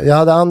 Jag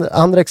hade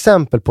andra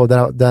exempel på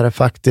där det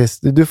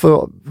faktiskt...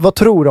 vad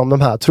tror du om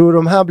de här? Tror du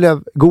de här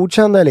blev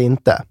godkända eller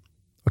inte?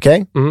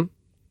 Okej? Okay?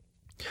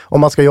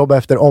 Om man ska jobba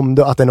efter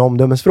att det är en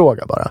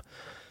omdömesfråga bara.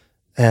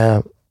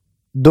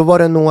 Då var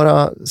det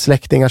några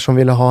släktingar som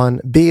ville ha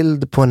en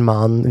bild på en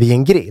man vid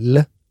en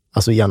grill.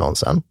 Alltså i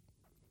annonsen.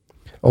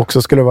 Och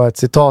så skulle det vara ett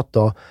citat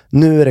då.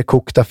 Nu är det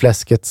kokta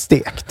fläsket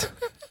stekt.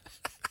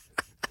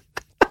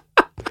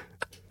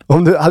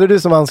 Hade du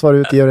som ansvarig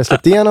utgivare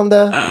släppt igenom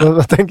det?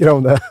 Vad tänker du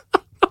om det?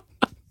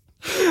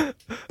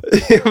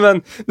 Ja,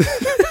 men...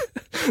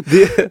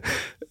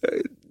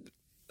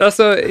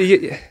 alltså,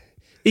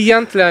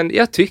 egentligen,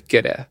 jag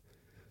tycker det.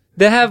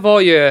 Det här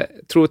var ju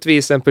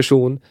troligtvis en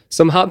person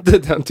som hade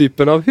den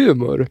typen av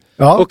humor.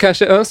 Ja. Och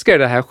kanske önskar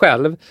det här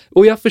själv.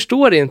 Och jag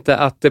förstår inte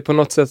att det på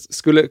något sätt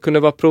skulle kunna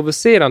vara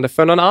provocerande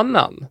för någon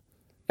annan.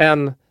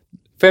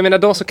 För jag menar,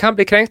 de som kan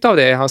bli kränkta av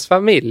det är hans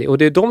familj. Och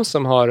det är de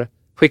som har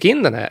skickat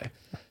in den här.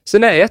 Så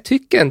nej, jag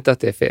tycker inte att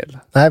det är fel.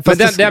 Nej, men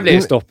den blir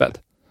ju stoppad.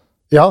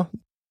 Ja.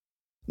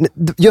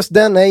 Just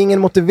den är ingen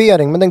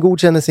motivering, men den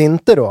godkändes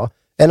inte då.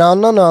 En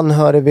annan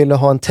anhörig ville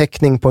ha en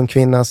teckning på en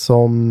kvinna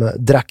som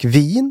drack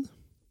vin.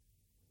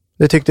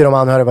 Det tyckte de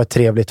anhöriga var ett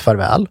trevligt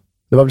farväl.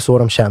 Det var väl så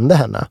de kände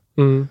henne.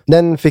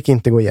 Den fick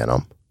inte gå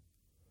igenom.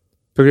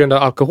 På grund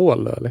av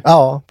alkohol eller?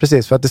 Ja,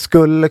 precis. För att det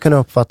skulle kunna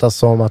uppfattas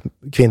som att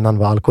kvinnan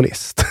var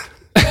alkoholist.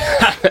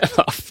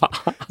 Vad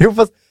fan? Jo,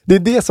 fast det är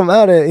det som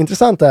är det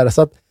intressanta här.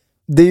 Så att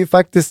det är ju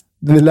faktiskt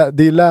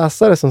det är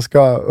läsare som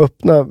ska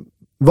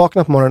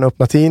vakna på morgonen och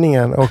öppna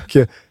tidningen. Och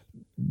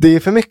det är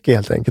för mycket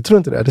helt enkelt. Tror du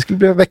inte det? Det skulle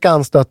bli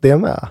veckanstöt det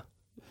med.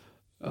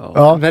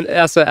 Ja. Men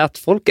alltså att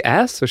folk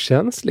är så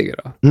känsliga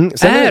då?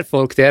 Är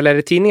folk det, eller är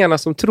det tidningarna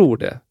som tror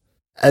det?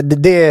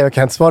 Det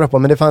kan jag inte svara på,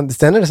 men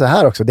sen är det så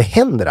här också. Det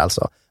händer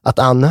alltså att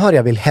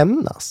anhöriga vill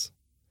hämnas.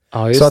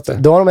 Ja, just Så att det.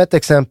 då har de ett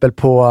exempel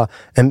på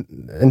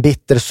en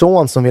bitter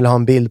son som vill ha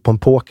en bild på en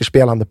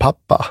pokerspelande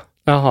pappa.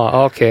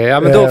 Jaha, okej. Ja,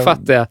 men då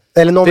fattar jag.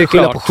 Eller någon Det är vill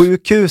skylla klart. på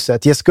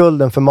sjukhuset, ge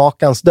skulden för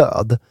makans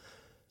död.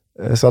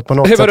 Så att på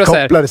något sätt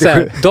kopplar det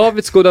till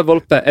Davids goda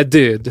Volpe är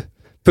död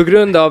på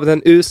grund av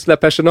den usla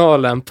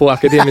personalen på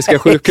Akademiska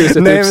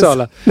sjukhuset i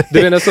Uppsala.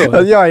 Du menar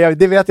så? Ja,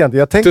 det vet jag inte.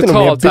 Jag tänkte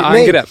Totalt nog mer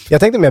angrepp. jag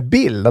tänkte mer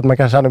bild, att man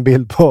kanske hade en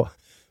bild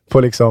på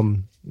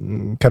liksom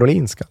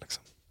Karolinska.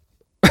 Liksom.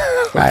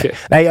 Okej.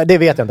 Nej, det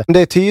vet jag inte. Det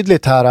är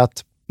tydligt här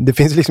att det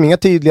finns liksom inga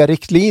tydliga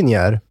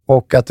riktlinjer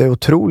och att det är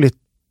otroligt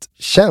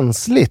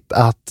känsligt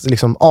att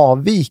liksom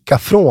avvika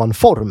från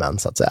formen,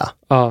 så att säga.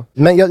 Ja.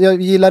 Men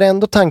jag gillar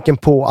ändå tanken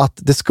på att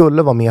det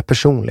skulle vara mer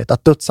personligt.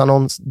 Att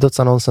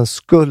dödsannonsen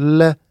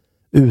skulle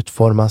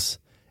utformas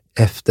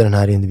efter den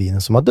här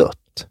individen som har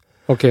dött.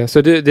 Okej,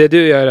 så det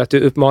du gör är att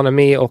du uppmanar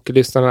mig och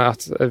lyssnarna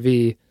att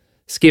vi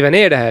skriver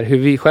ner det här, hur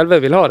vi själva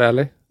vill ha det,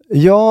 eller?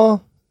 Ja,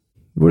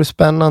 det vore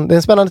spännande. Det är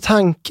en spännande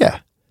tanke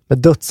med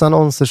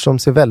dödsannonser som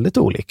ser väldigt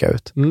olika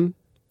ut. Mm.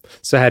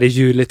 Så här i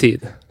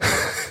juletid.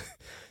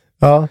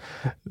 Ja,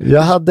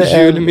 jag hade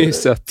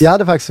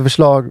faktiskt ett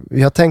förslag.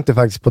 Jag tänkte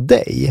faktiskt på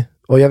dig.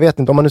 Och jag vet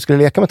inte, om man nu skulle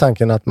leka med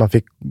tanken att man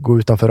fick gå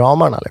utanför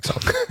ramarna liksom.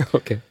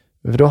 Okej.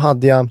 För då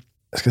hade jag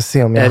ska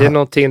se om jag... Är det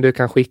någonting du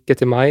kan skicka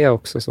till Maja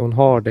också så hon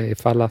har det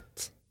ifall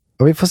att...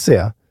 Ja, vi får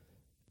se.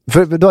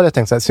 För då hade jag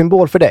tänkt så här,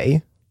 symbol för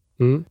dig,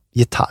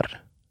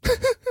 gitarr.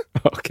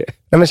 Okej.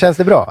 Ja, men känns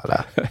det bra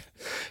eller?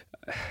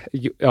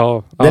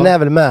 Ja. Den är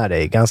väl med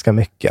dig ganska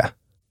mycket.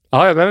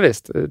 Ja, men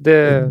visst. Det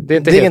är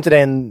inte det är inte det,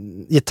 en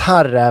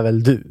gitarr är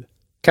väl du?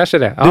 Kanske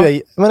det. Ja.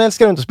 Man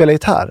älskar inte att spela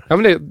gitarr. Ja,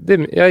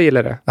 men jag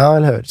gillar det. Ja,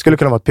 eller hur? Skulle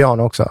kunna vara ett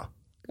piano också.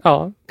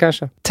 Ja,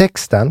 kanske.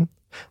 Texten,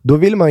 då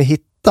vill man ju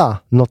hitta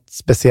något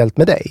speciellt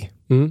med dig.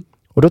 Mm.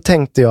 Och då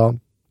tänkte jag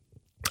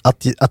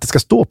att det ska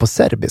stå på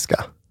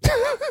serbiska.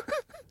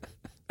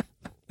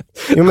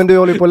 Jo, men du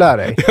håller ju på att lära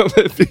dig. Ja,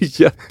 men det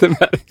blir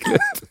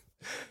jättemärkligt.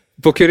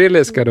 På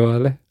kyrilliska då,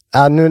 eller?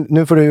 Ja,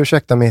 nu får du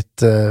ursäkta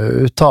mitt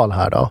uttal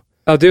här då.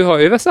 Ja, du har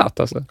översatt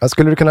alltså. Ja,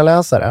 skulle du kunna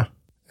läsa det?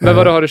 Men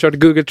vadå, har du kört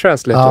Google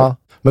Translate? Ja,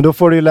 men då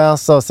får du ju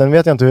läsa, och sen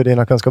vet jag inte hur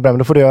dina kunskaper är, men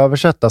då får du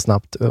översätta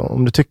snabbt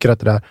om du tycker att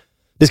det där...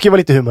 Det ska ju vara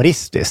lite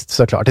humoristiskt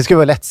såklart, det ska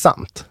vara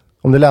lättsamt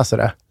om du läser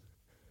det.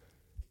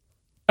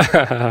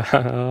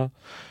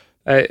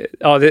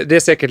 Ja, det är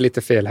säkert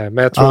lite fel här,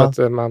 men jag tror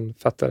att man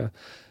fattar det.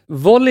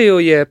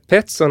 Volioje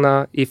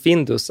petsona i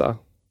Findusa.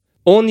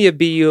 Onje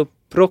bio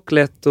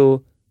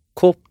prokleto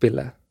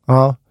koppile.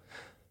 Ja.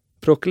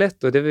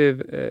 Prokleto, det är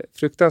ju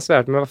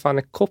fruktansvärt, men vad fan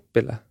är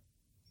koppile?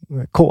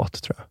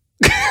 Kåt, tror jag.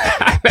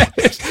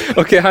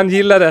 Okej,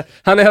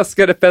 han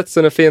älskade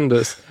Petson och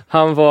Findus.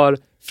 Han var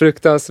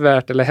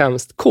fruktansvärt eller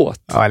hemskt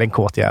kåt. Ja, eller en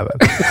kåt jävel.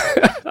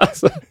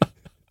 Alltså.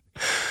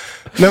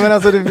 Nej, men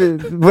alltså,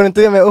 var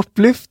inte det mer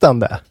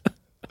upplyftande?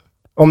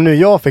 Om nu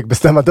jag fick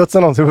bestämma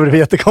dödsannons så vore det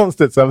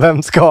jättekonstigt. Så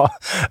vem ska?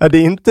 Ja, det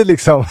är inte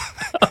liksom...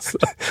 Alltså.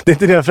 Det är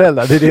inte dina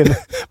föräldrar, det är din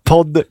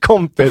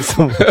poddkompis.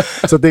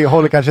 Så det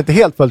håller kanske inte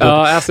helt fullt upp.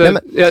 Ja, alltså, nej,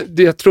 men...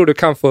 jag tror du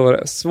kan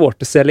få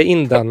svårt att sälja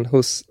in den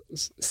hos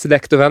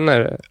släkt och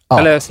vänner. Ja.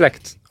 Eller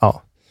släkt.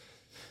 Ja.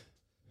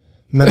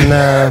 Men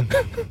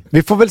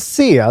vi får väl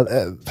se.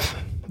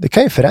 Det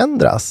kan ju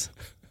förändras,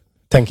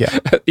 tänker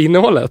jag.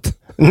 Innehållet?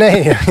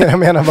 Nej, jag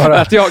menar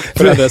bara... Att jag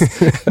förändras.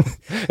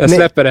 Jag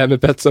släpper det här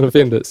med Petson och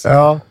Findus.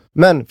 Ja,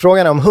 men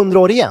frågan är om 100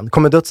 år igen,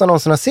 kommer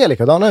dödsannonserna se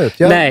likadana ut?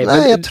 Nej,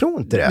 jag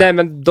tror inte det. Nej,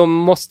 men de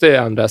måste ju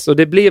ändras. Och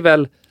det blir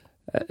väl...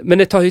 Men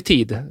det tar ju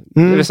tid.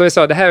 Som vi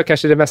sa, det här är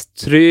kanske det mest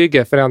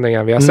trygga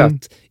förändringen vi har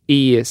sett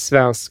i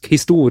svensk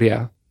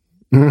historia.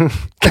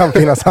 Kan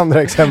finnas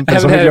andra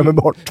exempel som vi glömmer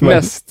bort. Men...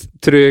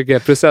 mest trygga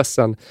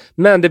processen.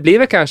 Men det blir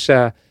väl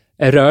kanske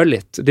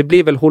rörligt. Det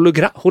blir väl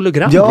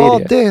hologram. Ja,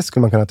 blir det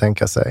skulle man kunna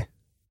tänka sig.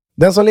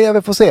 Den som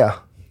lever får se.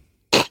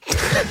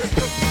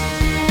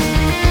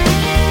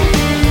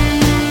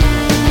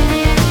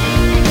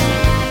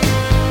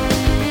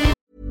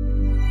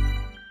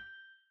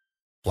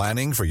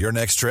 Planning for your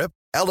next trip?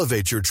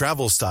 Elevate your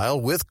travel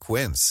style with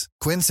Quince.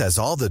 Quince has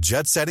all the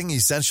jet-setting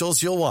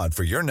essentials you'll want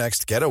for your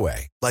next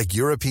getaway, like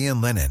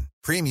European linen,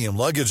 premium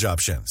luggage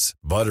options,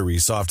 buttery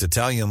soft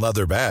Italian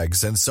leather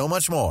bags, and so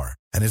much more.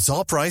 And it's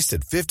all priced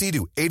at 50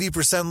 to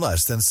 80%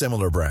 less than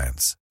similar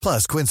brands.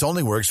 Plus, Quince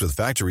only works with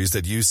factories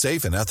that use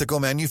safe and ethical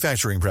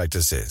manufacturing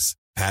practices.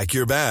 Pack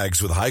your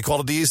bags with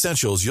high-quality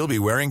essentials you'll be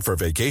wearing for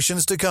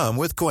vacations to come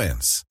with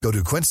Quince. Go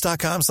to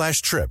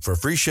quince.com/trip for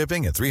free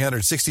shipping and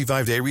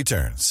 365-day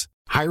returns.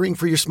 Hiring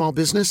for your small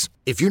business?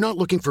 If you're not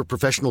looking for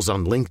professionals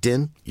on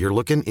LinkedIn, you're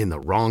looking in the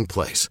wrong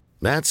place.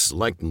 That's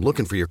like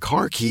looking for your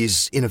car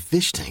keys in a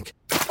fish tank.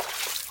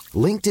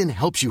 LinkedIn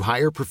helps you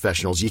hire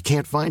professionals you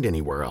can't find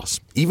anywhere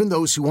else, even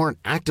those who aren't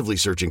actively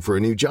searching for a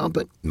new job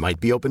but might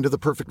be open to the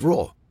perfect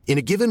role. In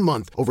a given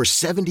month, over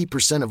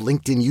 70% of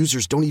LinkedIn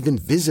users don't even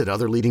visit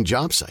other leading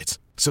job sites.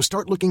 So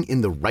start looking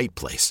in the right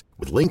place.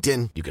 With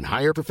LinkedIn, you can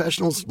hire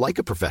professionals like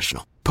a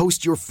professional.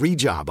 Post your free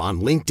job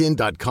on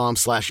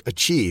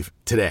linkedin.com/achieve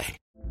today.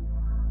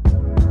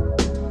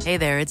 Hey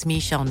there, it's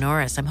Michelle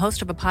Norris. I'm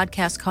host of a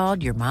podcast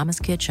called Your Mama's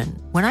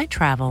Kitchen. When I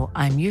travel,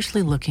 I'm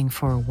usually looking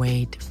for a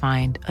way to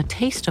find a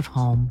taste of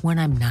home when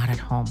I'm not at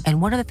home.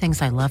 And one of the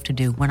things I love to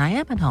do when I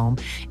am at home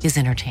is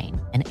entertain.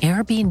 And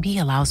Airbnb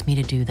allows me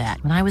to do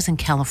that. When I was in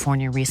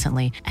California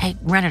recently, I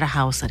rented a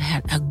house that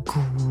had a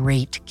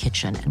great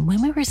kitchen. And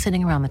when we were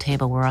sitting around the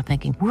table, we were all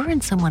thinking, we're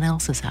in someone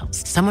else's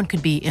house. Someone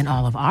could be in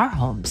all of our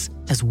homes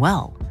as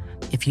well.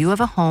 If you have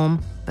a home,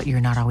 but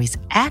you're not always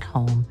at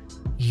home,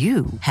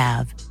 you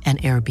have an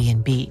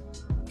Airbnb.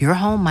 Your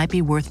home might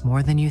be worth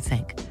more than you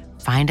think.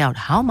 Find out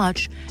how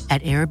much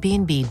at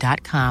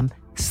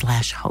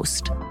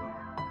airbnb.com/host.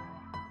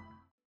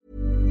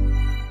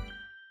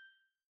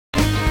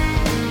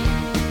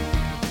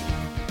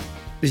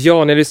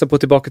 Ja, ni lyssnar på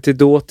Tillbaka till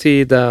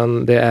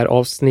dåtiden. Det är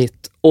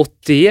avsnitt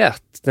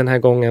 81, den här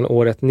gången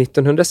året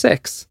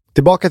 1906.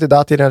 Tillbaka till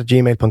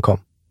datiden@gmail.com.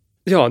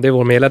 Ja, det är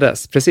vår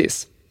mailadress,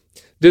 precis.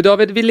 Du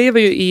David, vi lever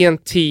ju i en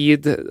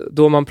tid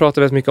då man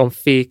pratar väldigt mycket om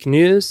fake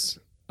news.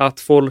 Att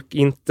folk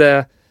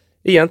inte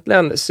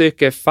egentligen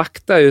söker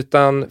fakta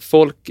utan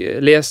folk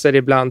läser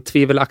ibland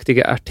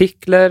tvivelaktiga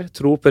artiklar,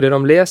 tror på det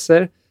de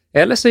läser.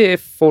 Eller så är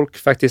folk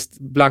faktiskt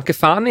blanka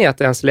fan i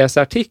att ens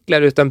läsa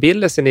artiklar utan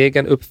bildar sin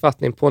egen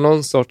uppfattning på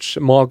någon sorts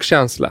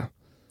magkänsla.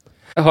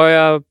 Har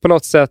jag på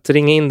något sätt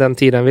ringat in den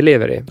tiden vi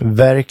lever i?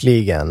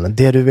 Verkligen.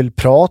 Det du vill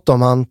prata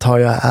om antar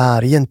jag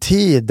är i en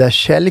tid där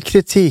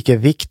källkritik är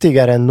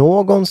viktigare än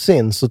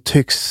någonsin så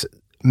tycks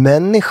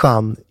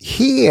människan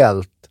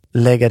helt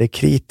lägga det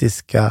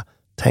kritiska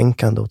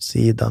tänkande åt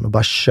sidan och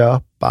bara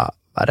köpa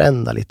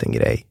varenda liten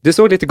grej. Du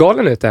såg lite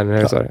galen ut där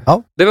när du sa det.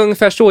 Ja. Det var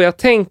ungefär så jag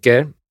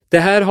tänker. Det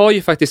här har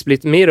ju faktiskt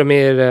blivit mer och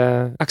mer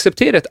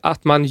accepterat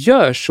att man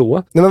gör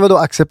så. Nej, men vadå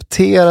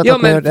accepterat? Ja,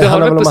 att man, det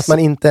handlar väl om att man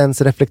inte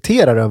ens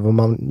reflekterar över vad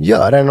man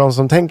gör. Är det någon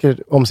som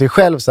tänker om sig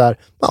själv så här,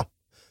 ja,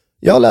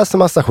 jag läser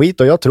massa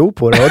skit och jag tror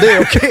på det och det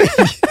är okej.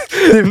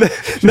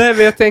 Nej,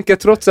 men jag tänker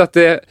trots att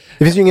det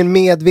finns ju ingen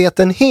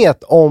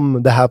medvetenhet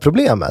om det här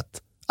problemet.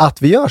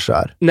 Att vi gör så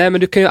här. Nej,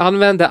 men du kan ju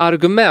använda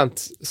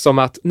argument som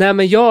att nej,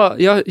 men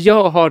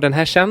jag har den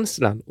här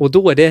känslan och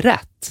då är det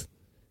rätt.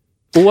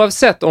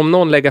 Oavsett om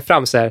någon lägger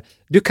fram så här,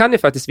 du kan ju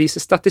faktiskt visa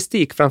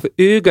statistik framför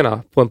ögonen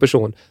på en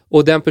person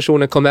och den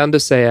personen kommer ändå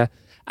säga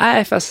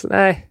nej,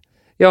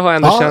 jag har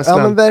ändå känslan.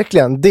 Ja, men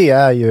verkligen, det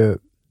är ju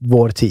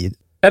vår tid.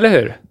 Eller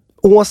hur?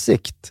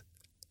 Åsikt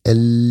är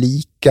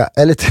lika,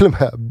 eller till och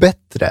med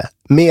bättre.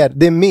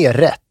 Det är mer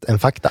rätt än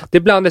fakta. Det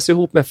blandas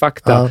ihop med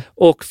fakta. Ja.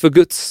 Och för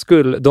Guds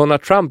skull,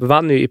 Donald Trump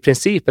vann ju i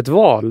princip ett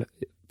val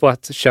på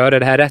att köra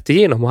det här rätt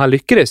igenom och han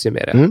lyckades ju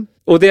med det. Mm.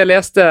 Och det jag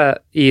läste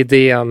i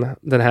DN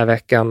den här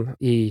veckan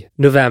i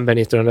november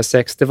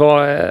 1906, det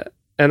var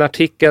en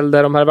artikel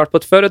där de hade varit på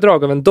ett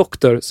föredrag av en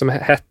doktor som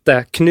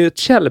hette Knut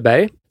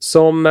Kjellberg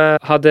som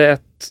hade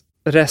ett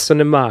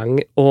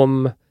resonemang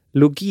om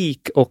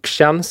logik och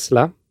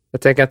känsla.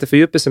 Jag tänker inte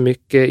fördjupa så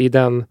mycket i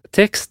den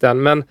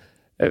texten, men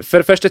för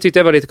det första tyckte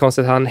jag var lite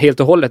konstigt att han helt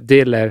och hållet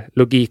delar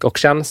logik och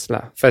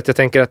känsla. För att jag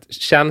tänker att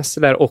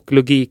känslor och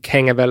logik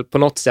hänger väl på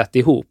något sätt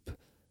ihop.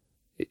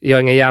 Jag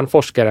är ingen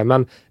hjärnforskare,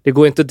 men det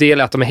går inte att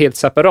dela att de är helt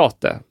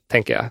separata,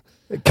 tänker jag.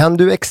 Kan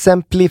du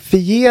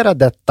exemplifiera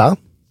detta?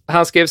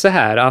 Han skrev så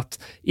här att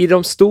i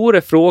de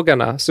stora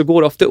frågorna så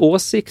går ofta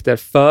åsikter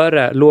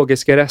före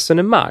logiska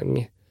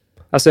resonemang.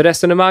 Alltså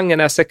resonemangen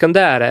är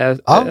sekundära.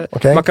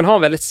 Okay. Man kan ha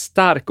en väldigt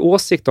stark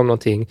åsikt om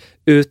någonting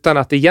utan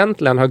att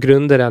egentligen ha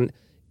grunden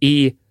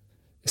i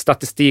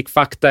statistik,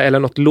 fakta eller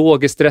något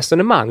logiskt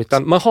resonemang,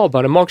 utan man har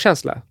bara en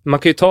magkänsla. Man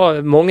kan ju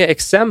ta många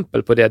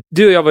exempel på det.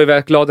 Du och jag var ju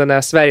väldigt glada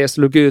när Sverige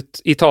slog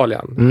ut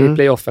Italien i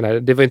playoffen här.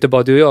 Det var inte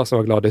bara du och jag som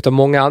var glada, utan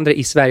många andra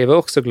i Sverige var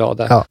också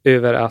glada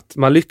över att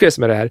man lyckades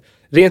med det här.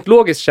 Rent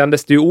logiskt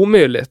kändes det ju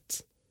omöjligt.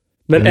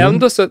 Men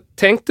ändå så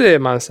tänkte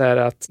man så här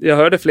att jag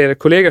hörde flera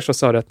kollegor som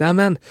sa att nej,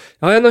 men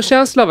jag har ändå en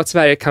känsla av att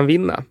Sverige kan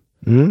vinna.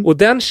 Och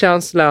den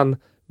känslan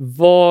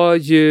var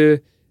ju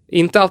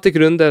inte alltid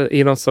grundad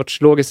i någon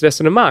sorts logiskt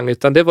resonemang,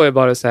 utan det var ju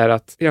bara så här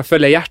att jag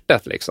följer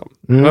hjärtat liksom.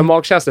 Det var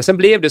magkänsla. Sen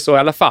blev det så i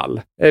alla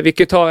fall. Vi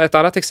kan ta ett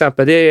annat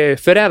exempel, det är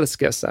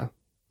förälskelse.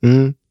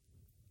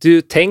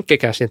 Du tänker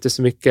kanske inte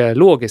så mycket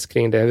logiskt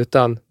kring det,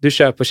 utan du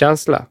kör på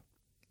känsla.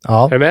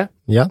 Ja. Är du med?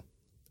 Ja.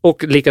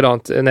 Och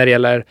likadant när det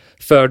gäller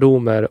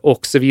fördomar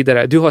och så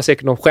vidare. Du har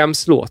säkert någon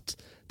skämslåt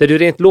där du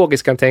rent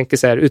logiskt kan tänka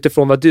så här,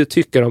 utifrån vad du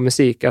tycker om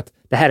musik, att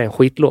det här är en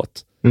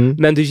skitlåt.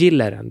 Men du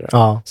gillar den.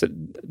 Ja. Så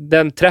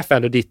den träffar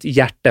ändå ditt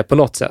hjärta på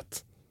något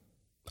sätt.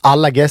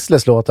 Alla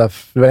Gessles låtar,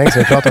 det var länge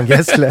sedan vi pratade om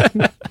Gessle.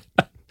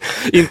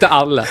 Inte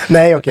alla.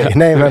 Nej, okej.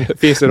 Nej, men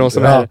finns det någon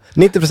som är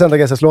 90% av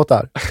Gessles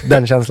låtar,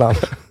 den känslan.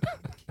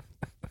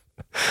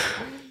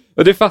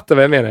 Och du fattar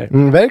vad jag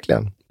menar.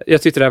 Verkligen.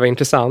 Jag tyckte det här var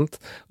intressant.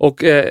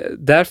 Och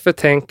därför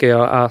tänker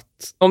jag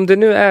att om det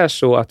nu är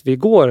så att vi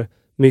går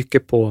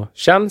mycket på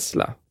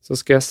känsla, så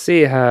ska jag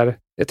se här.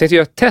 Jag tänkte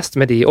göra ett test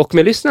med dig och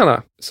med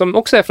lyssnarna som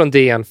också är från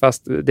DN,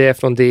 fast det är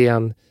från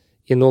DN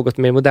i något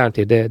mer modern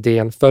tid. Det är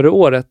DN förra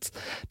året.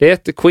 Det är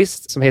ett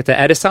quiz som heter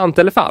Är det sant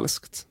eller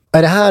falskt?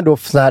 Är det här då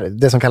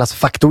det som kallas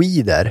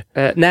faktoider?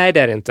 Nej, det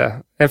är det inte.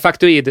 En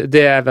faktoid,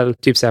 det är väl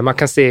typ så här, man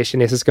kan se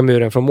kinesiska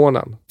muren från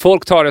månen.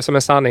 Folk tar det som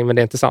en sanning, men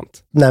det är inte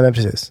sant. Nej, men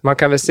precis. Man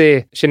kan väl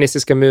se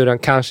kinesiska muren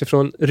kanske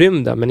från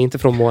rymden, men inte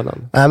från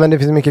månen. Nej, men det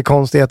finns mycket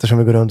konstigheter som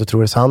vi går runt och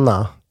tror är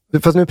sanna.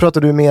 Fast nu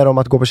pratar du mer om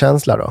att gå på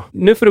känsla då.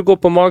 Nu får du gå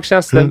på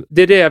magkänslan.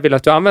 Det är det jag vill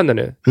att du använder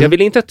nu. Jag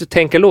vill inte att du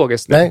tänker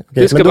logiskt nu. Nej,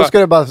 okay. Men då ska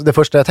det bara det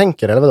första jag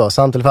tänker, eller vadå?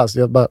 Sant eller falskt?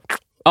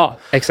 Ja,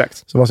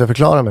 exakt. Så måste jag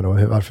förklara mig då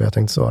varför jag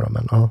tänkte så då.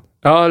 Men,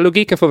 ja,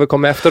 logiken får vi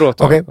komma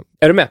efteråt. Okay.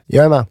 Är du med?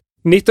 Jag är med.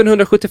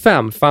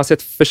 1975 fanns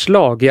ett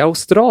förslag i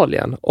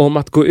Australien om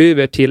att gå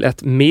över till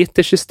ett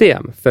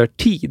metersystem för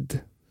tid.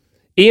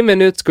 1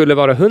 minut skulle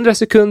vara 100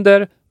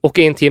 sekunder och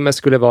 1 timme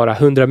skulle vara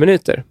 100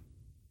 minuter.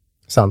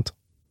 Sant.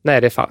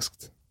 Nej, det är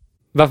falskt.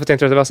 Varför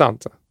tänkte du att det var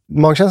sant?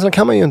 Magkänslan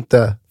kan man ju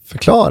inte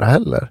förklara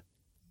heller.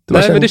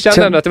 Nej, men du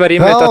kände ändå att det var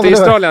rimligt att i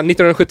Australien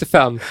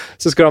 1975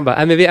 så ska de bara,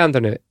 nej men vi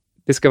ändrar nu.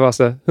 Det ska vara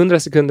så 100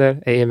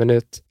 sekunder är 1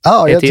 minut.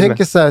 Ja, jag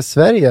tänker så här,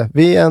 Sverige,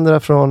 vi ändrar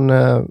från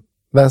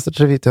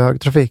vänstertrafik till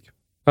högertrafik.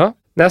 Ja,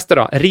 nästa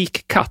då,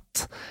 rik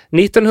katt.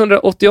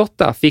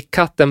 1988 fick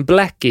katten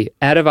Blackie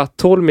ärva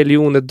 $12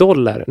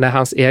 miljoner när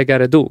hans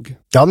ägare dog.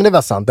 Ja, men det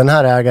var sant. Den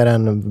här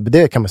ägaren,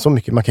 det kan man så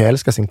mycket, man kan ju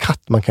älska sin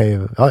katt, man kan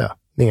ju,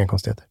 det är inga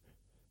konstigheter.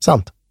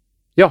 Sant.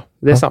 Ja,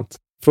 det är sant.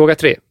 Fråga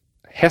 3.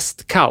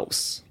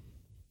 Hästkaos.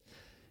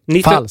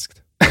 Falskt.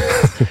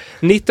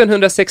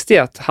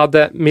 1961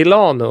 hade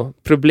Milano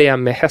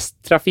problem med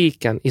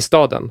hästtrafiken i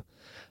staden.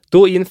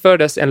 Då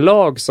infördes en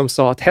lag som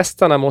sa att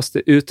hästarna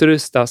måste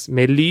utrustas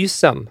med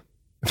lysen.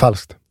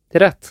 Falskt. Det är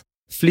rätt.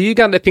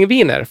 Flygande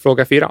pingviner,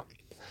 fråga 4.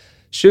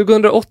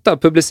 2008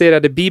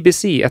 publicerade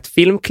BBC ett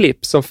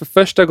filmklipp som för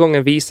första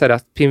gången visade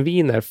att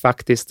pingviner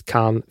faktiskt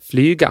kan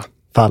flyga.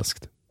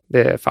 Falskt.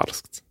 Det är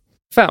falskt.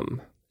 5.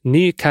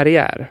 Ny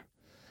karriär.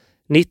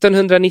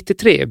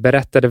 1993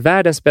 berättade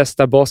världens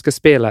bästa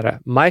basketspelare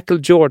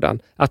Michael Jordan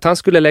att han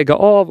skulle lägga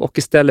av och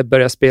istället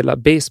börja spela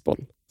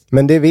baseball.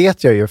 Men det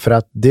vet jag ju för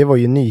att det var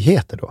ju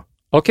nyheter då.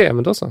 Okej,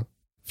 men då så.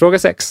 Fråga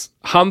 6.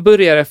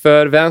 Hamburgare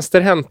för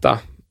vänsterhänta.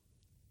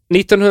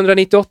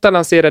 1998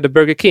 lanserade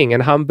Burger King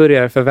en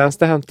hamburgare för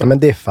vänsterhänta. Men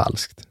det är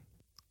falskt.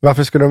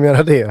 Varför skulle de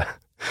göra det?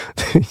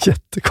 Det är en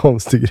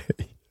jättekonstig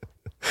grej.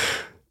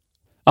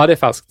 Ja, det är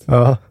falskt.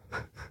 Ja.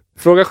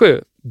 Fråga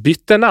 7.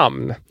 Bytte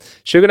namn.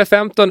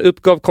 2015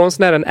 uppgav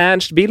konstnären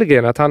Ernst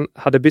Billgren att han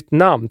hade bytt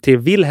namn till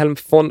Wilhelm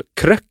von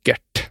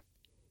Kröckert.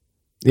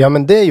 Ja,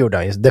 men det gjorde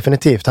han ju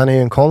definitivt. Han är ju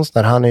en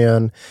konstnär, han är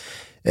ju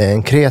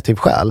en kreativ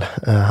själ.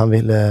 Han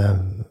ville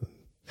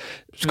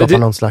skapa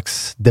någon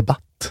slags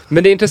debatt.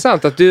 Men det är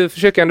intressant att du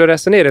försöker ändå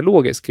resonera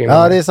logiskt kring det.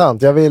 Ja, det är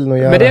sant. Jag vill nog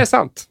göra... Men det är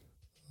sant.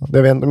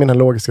 Jag vet inte, mina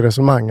logiska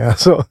resonemang är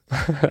så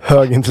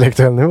hög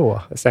intellektuell nivå.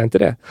 Jag säger inte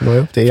det. Nå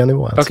upp till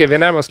nivå. Okej, vi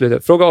närmar oss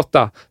slutet. Fråga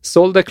 8.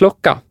 Sålde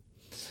klocka.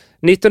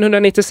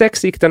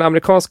 1996 gick den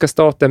amerikanska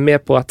staten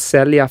med på att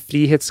sälja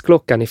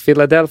Frihetsklockan i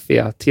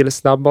Philadelphia till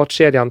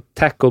snabbmatskedjan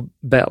Taco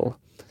Bell.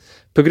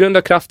 På grund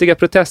av kraftiga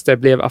protester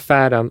blev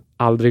affären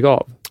aldrig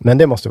av. Men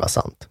det måste vara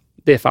sant.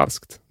 Det är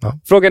falskt. Ja.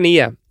 Fråga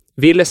 9.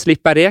 Ville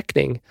slippa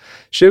räkning.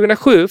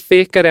 2007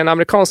 fikade en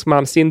amerikansk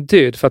man sin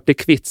död för att bli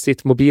kvitt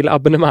sitt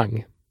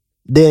mobilabonnemang.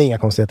 Det är inga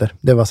konstigheter.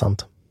 Det var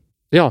sant.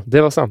 Ja,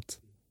 det var sant.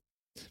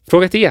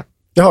 Fråga 10.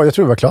 Jaha, jag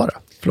tror vi var klara.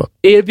 Förlåt.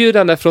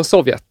 Erbjudande från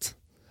Sovjet.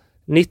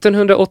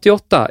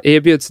 1988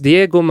 erbjuds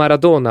Diego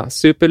Maradona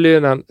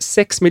superlönen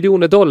 $6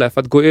 miljoner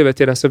för att gå över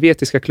till den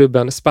sovjetiska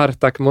klubben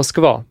Spartak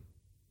Moskva.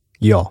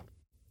 Ja.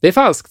 Det är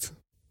falskt.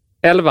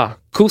 11.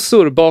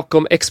 Kossor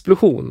bakom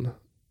explosion.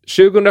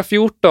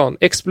 2014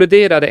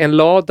 exploderade en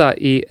lada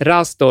i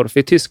Rasdorf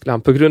i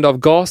Tyskland på grund av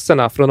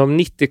gaserna från de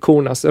 90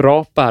 kornas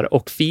rapar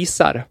och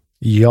fisar.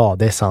 Ja,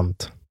 det är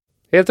sant.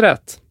 Helt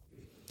rätt.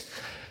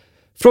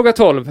 Fråga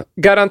 12.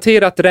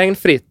 Garanterat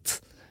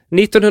regnfritt.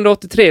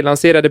 1983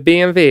 lanserade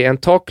BMW en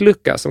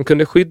taklucka som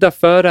kunde skydda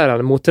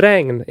föraren mot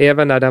regn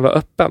även när den var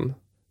öppen.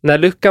 När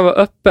luckan var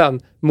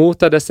öppen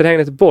motades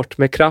regnet bort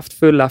med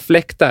kraftfulla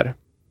fläktar.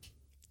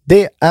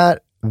 Det är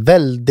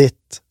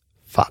väldigt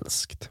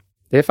falskt.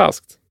 Det är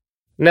falskt.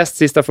 Näst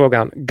sista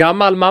frågan.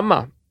 Gammal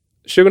mamma.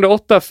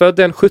 2008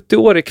 födde en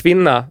 70-årig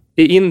kvinna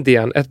i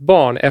Indien ett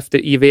barn efter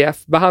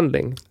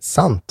IVF-behandling.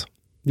 Sant.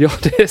 Ja,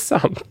 det är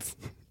sant.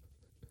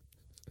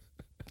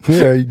 Nu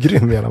är jag ju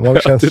grym genom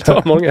magkänsla. Du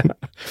tar många.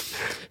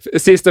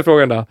 Sista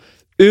frågan då.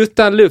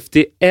 Utan luft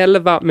i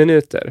 11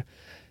 minuter.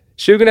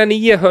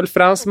 2009 höll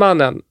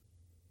fransmannen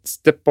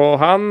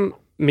Stepan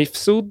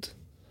Mifsud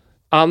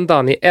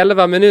andan i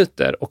 11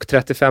 minuter och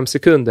 35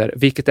 sekunder,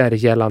 vilket är det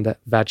gällande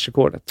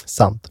världsrekordet.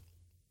 Sant.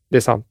 Det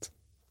är sant.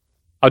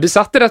 Ja, du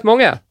satte rätt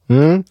många.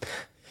 Mm.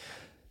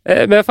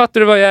 Men jag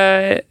fattar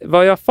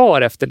vad jag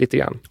far efter lite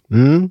grann.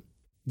 Mm.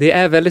 Det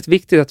är väldigt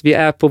viktigt att vi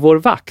är på vår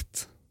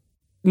vakt.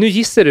 Nu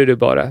gissar du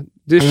bara.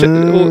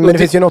 Men det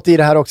finns ju något i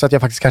det här också att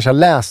jag faktiskt kanske har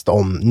läst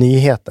om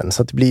nyheten,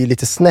 så att det blir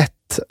lite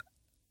snett.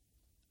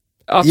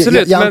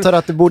 Absolut. Jag antar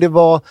att det borde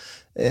vara...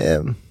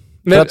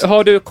 men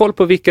har du koll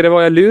på vilka det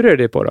var jag lurade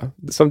dig på då?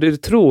 Som du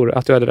tror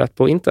att du hade rätt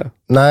på, inte?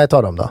 Nej,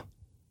 ta dem då.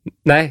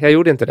 Nej, jag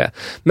gjorde inte det.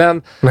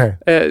 Men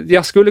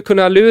jag skulle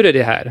kunna lura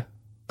det här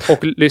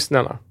och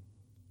lyssnarna.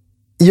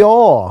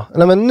 Ja,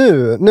 nej men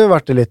nu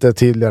vart det lite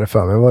tydligare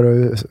för mig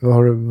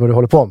vad du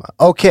håller på med.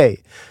 Okej,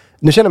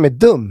 nu känner jag mig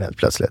dum helt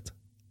plötsligt.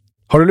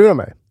 Har du lurat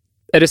mig?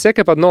 Är du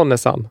säker på att någon är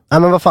sann? Nej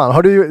men vad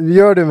fan,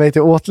 gör du mig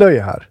till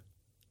åtlöje här?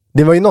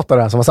 Det var ju något av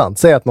det här som var sant.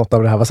 Säg att något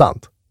av det här var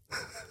sant.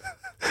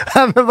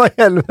 Nej men vad i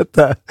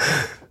helvete?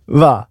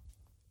 Va?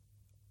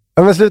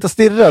 Ja men sluta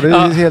stirra, du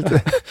är helt...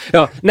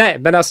 Ja, nej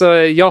men alltså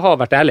jag har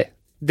varit ärlig.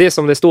 Det är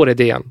som det står i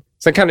DN.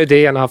 Sen kan ju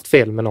DN ha haft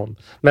fel med någon.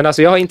 Men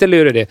alltså jag har inte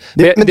lurat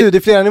det. Men du, det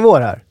är flera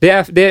nivåer här.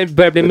 Det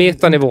börjar bli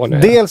metanivå nu.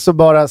 Dels så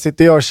bara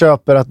sitter jag och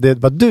köper att det är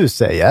vad du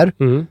säger.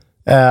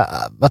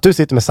 Att du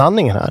sitter med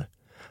sanningen här.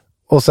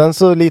 Och sen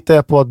så litar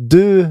jag på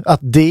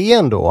att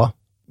DN då.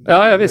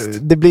 Ja, visst.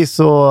 Det blir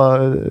så...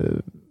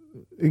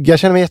 Jag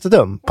känner mig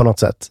jättedum på något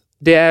sätt.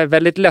 Det är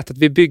väldigt lätt att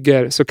vi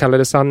bygger så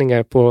kallade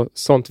sanningar på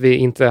sånt vi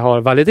inte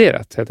har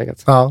validerat helt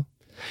enkelt. Ja.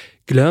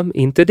 Glöm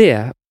inte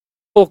det.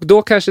 Och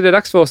då kanske det är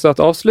dags för oss att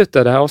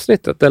avsluta det här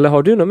avsnittet. Eller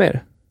har du något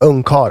mer?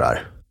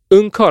 Ungkarar.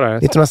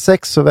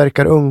 1906 så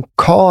verkar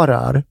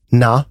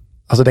ungkararna,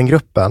 alltså den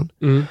gruppen,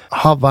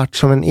 har varit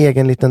som en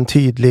egen liten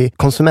tydlig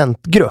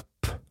konsumentgrupp.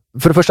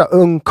 För det första,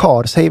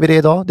 ungkar, säger vi det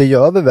idag? Det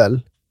gör vi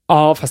väl?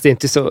 Ja, fast det är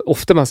inte så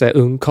ofta man säger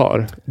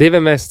ungkar. Det är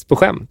väl mest på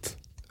skämt.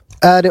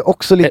 Är det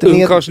också lite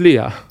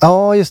ungkarslya?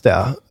 Ja, just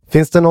det.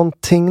 Finns det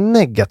någonting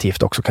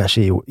negativt också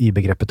kanske i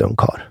begreppet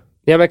ungkar?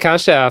 Ja, men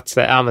kanske att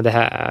säga, men det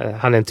här,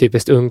 han är en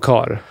typisk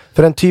ungkar.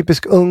 För en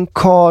typisk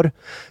ungkar...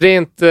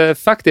 Rent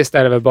faktiskt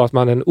är det väl bara att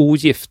man är en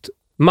ogift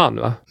man,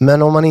 va?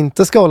 Men om man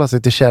inte ska hålla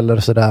sig till källor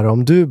och sådär,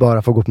 om du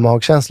bara får gå på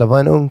magkänsla, vad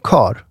är en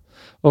ungkar?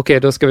 Okej,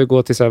 då ska vi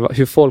gå till så här,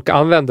 hur folk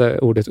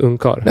använder ordet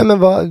ungkar. Nej,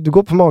 men du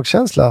går på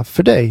magkänsla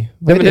för dig.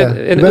 Vad är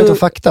det? Du behöver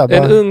fakta.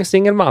 En ung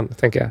singelman,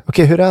 tänker jag.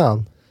 Okej, hur är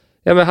han?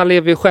 Ja, men han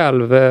lever ju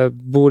själv,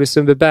 bor i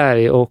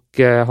Sundbyberg och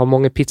har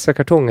många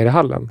pizzakartonger i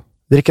hallen.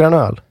 Dricker han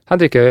öl? Han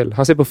dricker öl.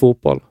 Han ser på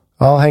fotboll.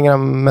 Ja, hänger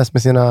han mest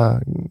med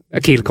sina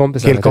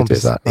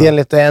killkompisar. Ja.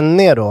 Enligt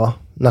NE då,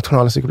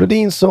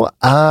 Nationalencyklopedin, så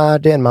är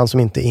det en man som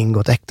inte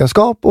ingått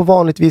äktenskap och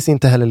vanligtvis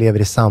inte heller lever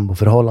i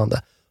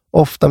samboförhållande.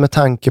 Ofta med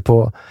tanke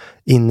på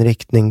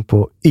inriktning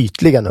på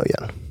ytliga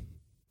nöjen.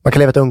 Man kan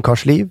leva ett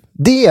ungkarsliv.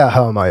 Det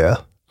hör man ju.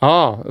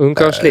 Ja,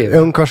 ungkarsliv.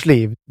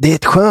 Ungkarsliv. Det är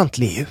ett skönt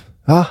liv.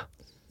 Va?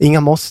 Inga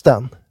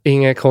måsten.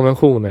 Inga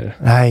konventioner.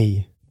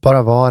 Nej,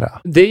 bara vara.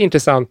 Det är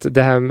intressant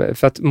det här med,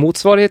 för att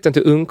motsvarigheten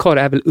till ungkar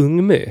är väl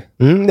ungmö.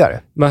 Det är det.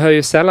 Man hör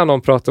ju sällan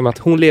någon prata om att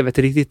hon lever ett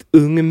riktigt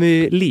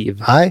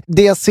ungmö-liv. Nej,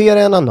 det jag ser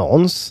är en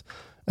annons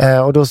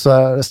och då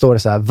så står det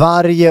så här: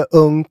 varje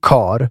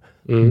ungkar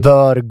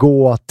bör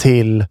gå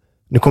till,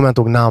 nu kommer jag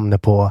inte ihåg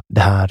namnet på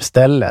det här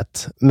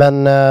stället,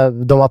 men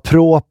de har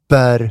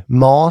proper,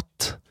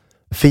 mat,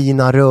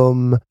 fina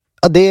rum.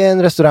 Ja, det är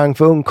en restaurang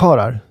för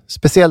ungkarar.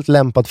 Speciellt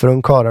lämpad för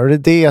ungkarar. Och det är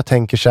det jag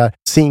tänker så här,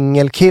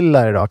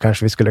 singelkillar idag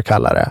kanske vi skulle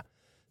kalla det.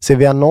 Ser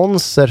vi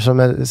annonser som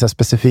är så här,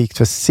 specifikt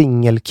för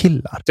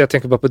singelkillar? Jag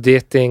tänker bara på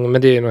dating,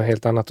 men det är ju något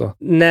helt annat då.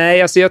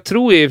 Nej, alltså jag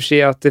tror i och för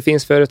sig att det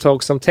finns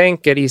företag som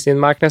tänker i sin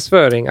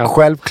marknadsföring att...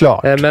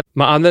 Självklart. Men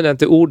man använder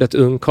inte ordet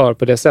ungkar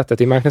på det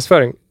sättet i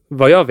marknadsföring.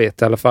 Vad jag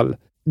vet i alla fall.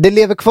 Det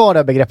lever kvar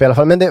det begreppet i alla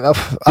fall. Men det,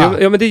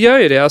 ja, men det gör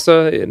ju det.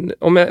 Alltså,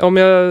 om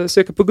jag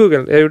söker på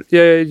Google,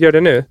 jag gör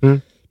det nu.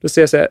 Då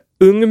ser jag så här,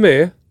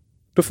 Ungmö,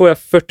 då får jag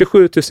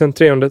 47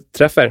 300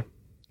 träffar.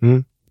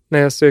 När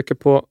jag söker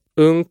på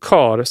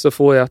ungkar så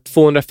får jag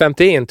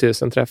 251 000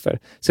 träffar.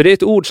 Så det är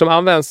ett ord som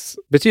används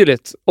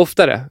betydligt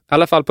oftare, i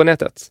alla fall på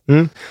nätet.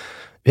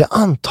 Jag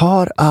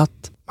antar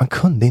att man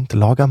kunde inte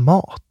laga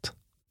mat.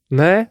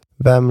 Nej.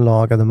 Vem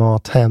lagade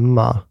mat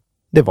hemma?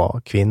 Det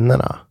var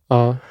kvinnorna.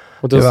 Ja.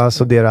 Och det var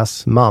alltså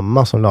deras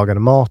mamma som lagade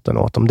maten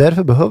åt dem.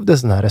 Därför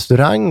behövdes den här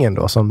restaurangen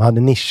då, som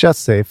hade nischat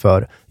sig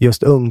för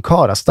just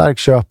ungkarlar. Stark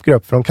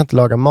köpgrupp, för de kan inte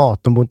laga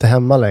mat. De bor inte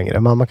hemma längre.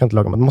 Mamma kan inte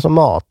laga mat. De måste ha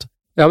mat.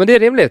 Ja, men det är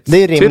rimligt. Det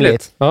är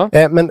rimligt. Ja.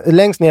 Men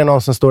längst ner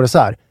någonstans står det så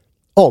här: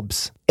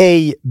 obs,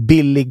 ej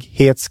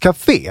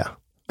billighetscafé.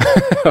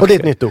 Och det är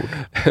ett nytt ord.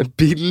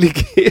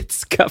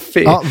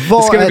 Billighetscafé. Ja,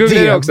 ska vi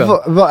googla det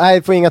också? Nej,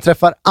 jag får inga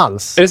träffar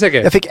alls. Är det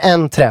säkert? Jag fick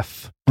en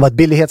träff. Vad ett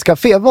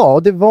billighetscafé var.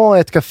 Och det var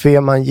ett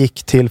café man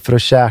gick till för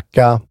att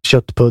käka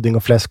köttpudding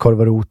och fläskkorv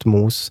och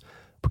rotmos.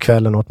 På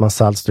kvällen åt man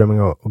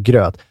saltströmming och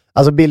gröt.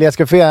 Alltså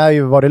billighetscafé är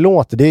ju vad det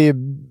låter. Det är ju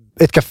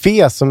ett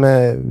café som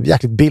är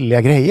jäkligt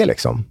billiga grejer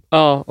liksom.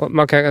 Ja, och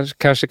man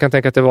kanske kan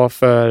tänka att det var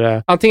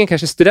för antingen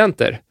kanske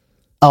studenter.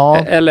 Ja.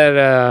 Eller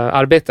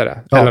arbetare.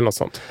 Ja. Eller något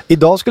sånt.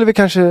 Idag skulle vi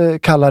kanske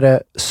kalla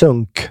det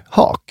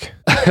sunkhak.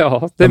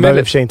 Ja, det behöver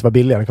i och för sig inte vara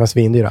billigare. Det kan vara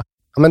svindyra.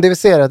 Men det vi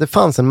ser är att det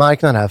fanns en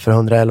marknad här för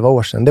 111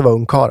 år sedan. Det var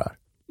ungkarar.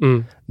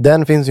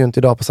 Den finns ju inte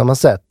idag på samma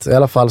sätt. I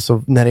alla fall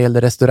så när det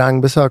gäller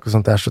restaurangbesök och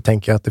sånt där, så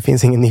tänker jag att det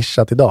finns ingen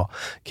nischat idag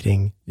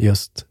kring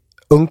just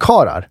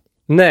ungkarar.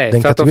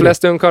 Nej, för att de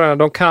flesta ungkararna,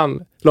 de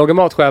kan laga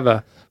mat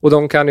själva. Och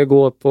de kan ju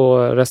gå på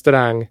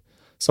restaurang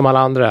som alla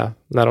andra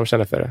när de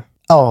känner för det.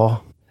 Ja.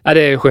 Ja,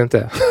 det är ju skönt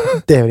det.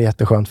 Det är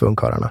jätteskönt för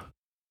ungkararna.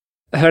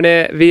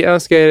 Hörrni, vi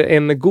önskar er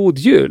en god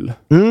jul.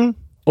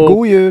 Och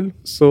God jul!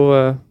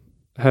 så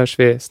hörs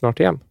vi snart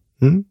igen.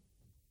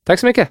 Tack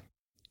så mycket!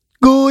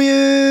 God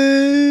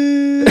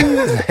jul!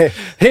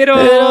 Hej då!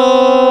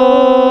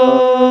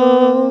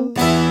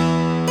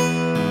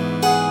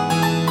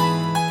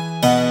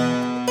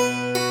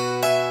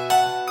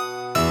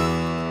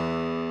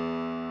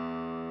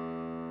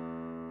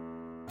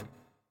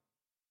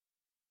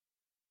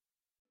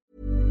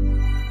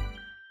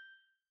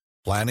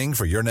 Planning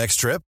for your next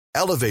trip?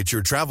 Elevate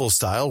your travel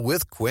style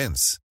with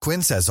Quince.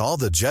 Quince has all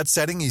the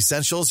jet-setting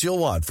essentials you'll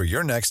want for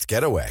your next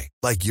getaway,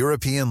 like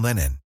European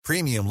linen,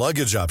 premium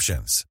luggage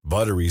options,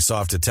 buttery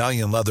soft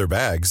Italian leather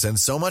bags, and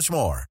so much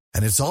more.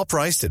 And it's all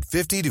priced at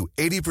 50 to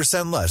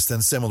 80% less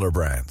than similar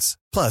brands.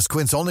 Plus,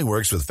 Quince only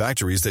works with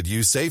factories that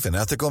use safe and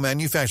ethical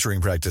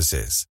manufacturing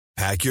practices.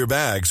 Pack your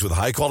bags with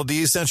high-quality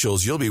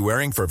essentials you'll be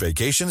wearing for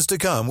vacations to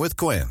come with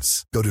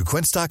Quince. Go to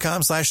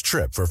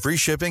quince.com/trip for free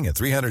shipping and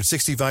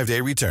 365-day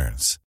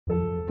returns.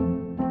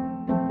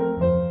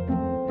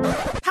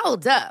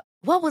 Hold up.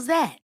 What was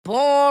that?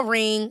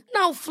 Boring.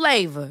 No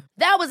flavor.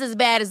 That was as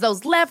bad as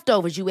those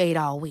leftovers you ate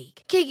all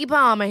week. Keke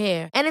Palmer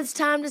here, and it's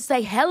time to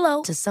say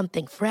hello to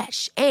something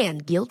fresh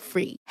and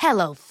guilt-free.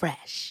 Hello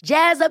Fresh.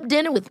 Jazz up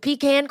dinner with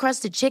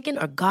pecan-crusted chicken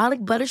or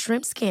garlic butter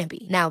shrimp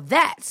scampi. Now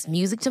that's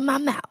music to my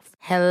mouth.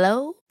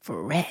 Hello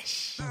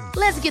Fresh.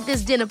 Let's get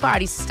this dinner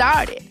party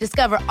started.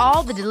 Discover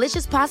all the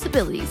delicious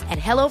possibilities at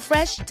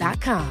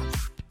HelloFresh.com.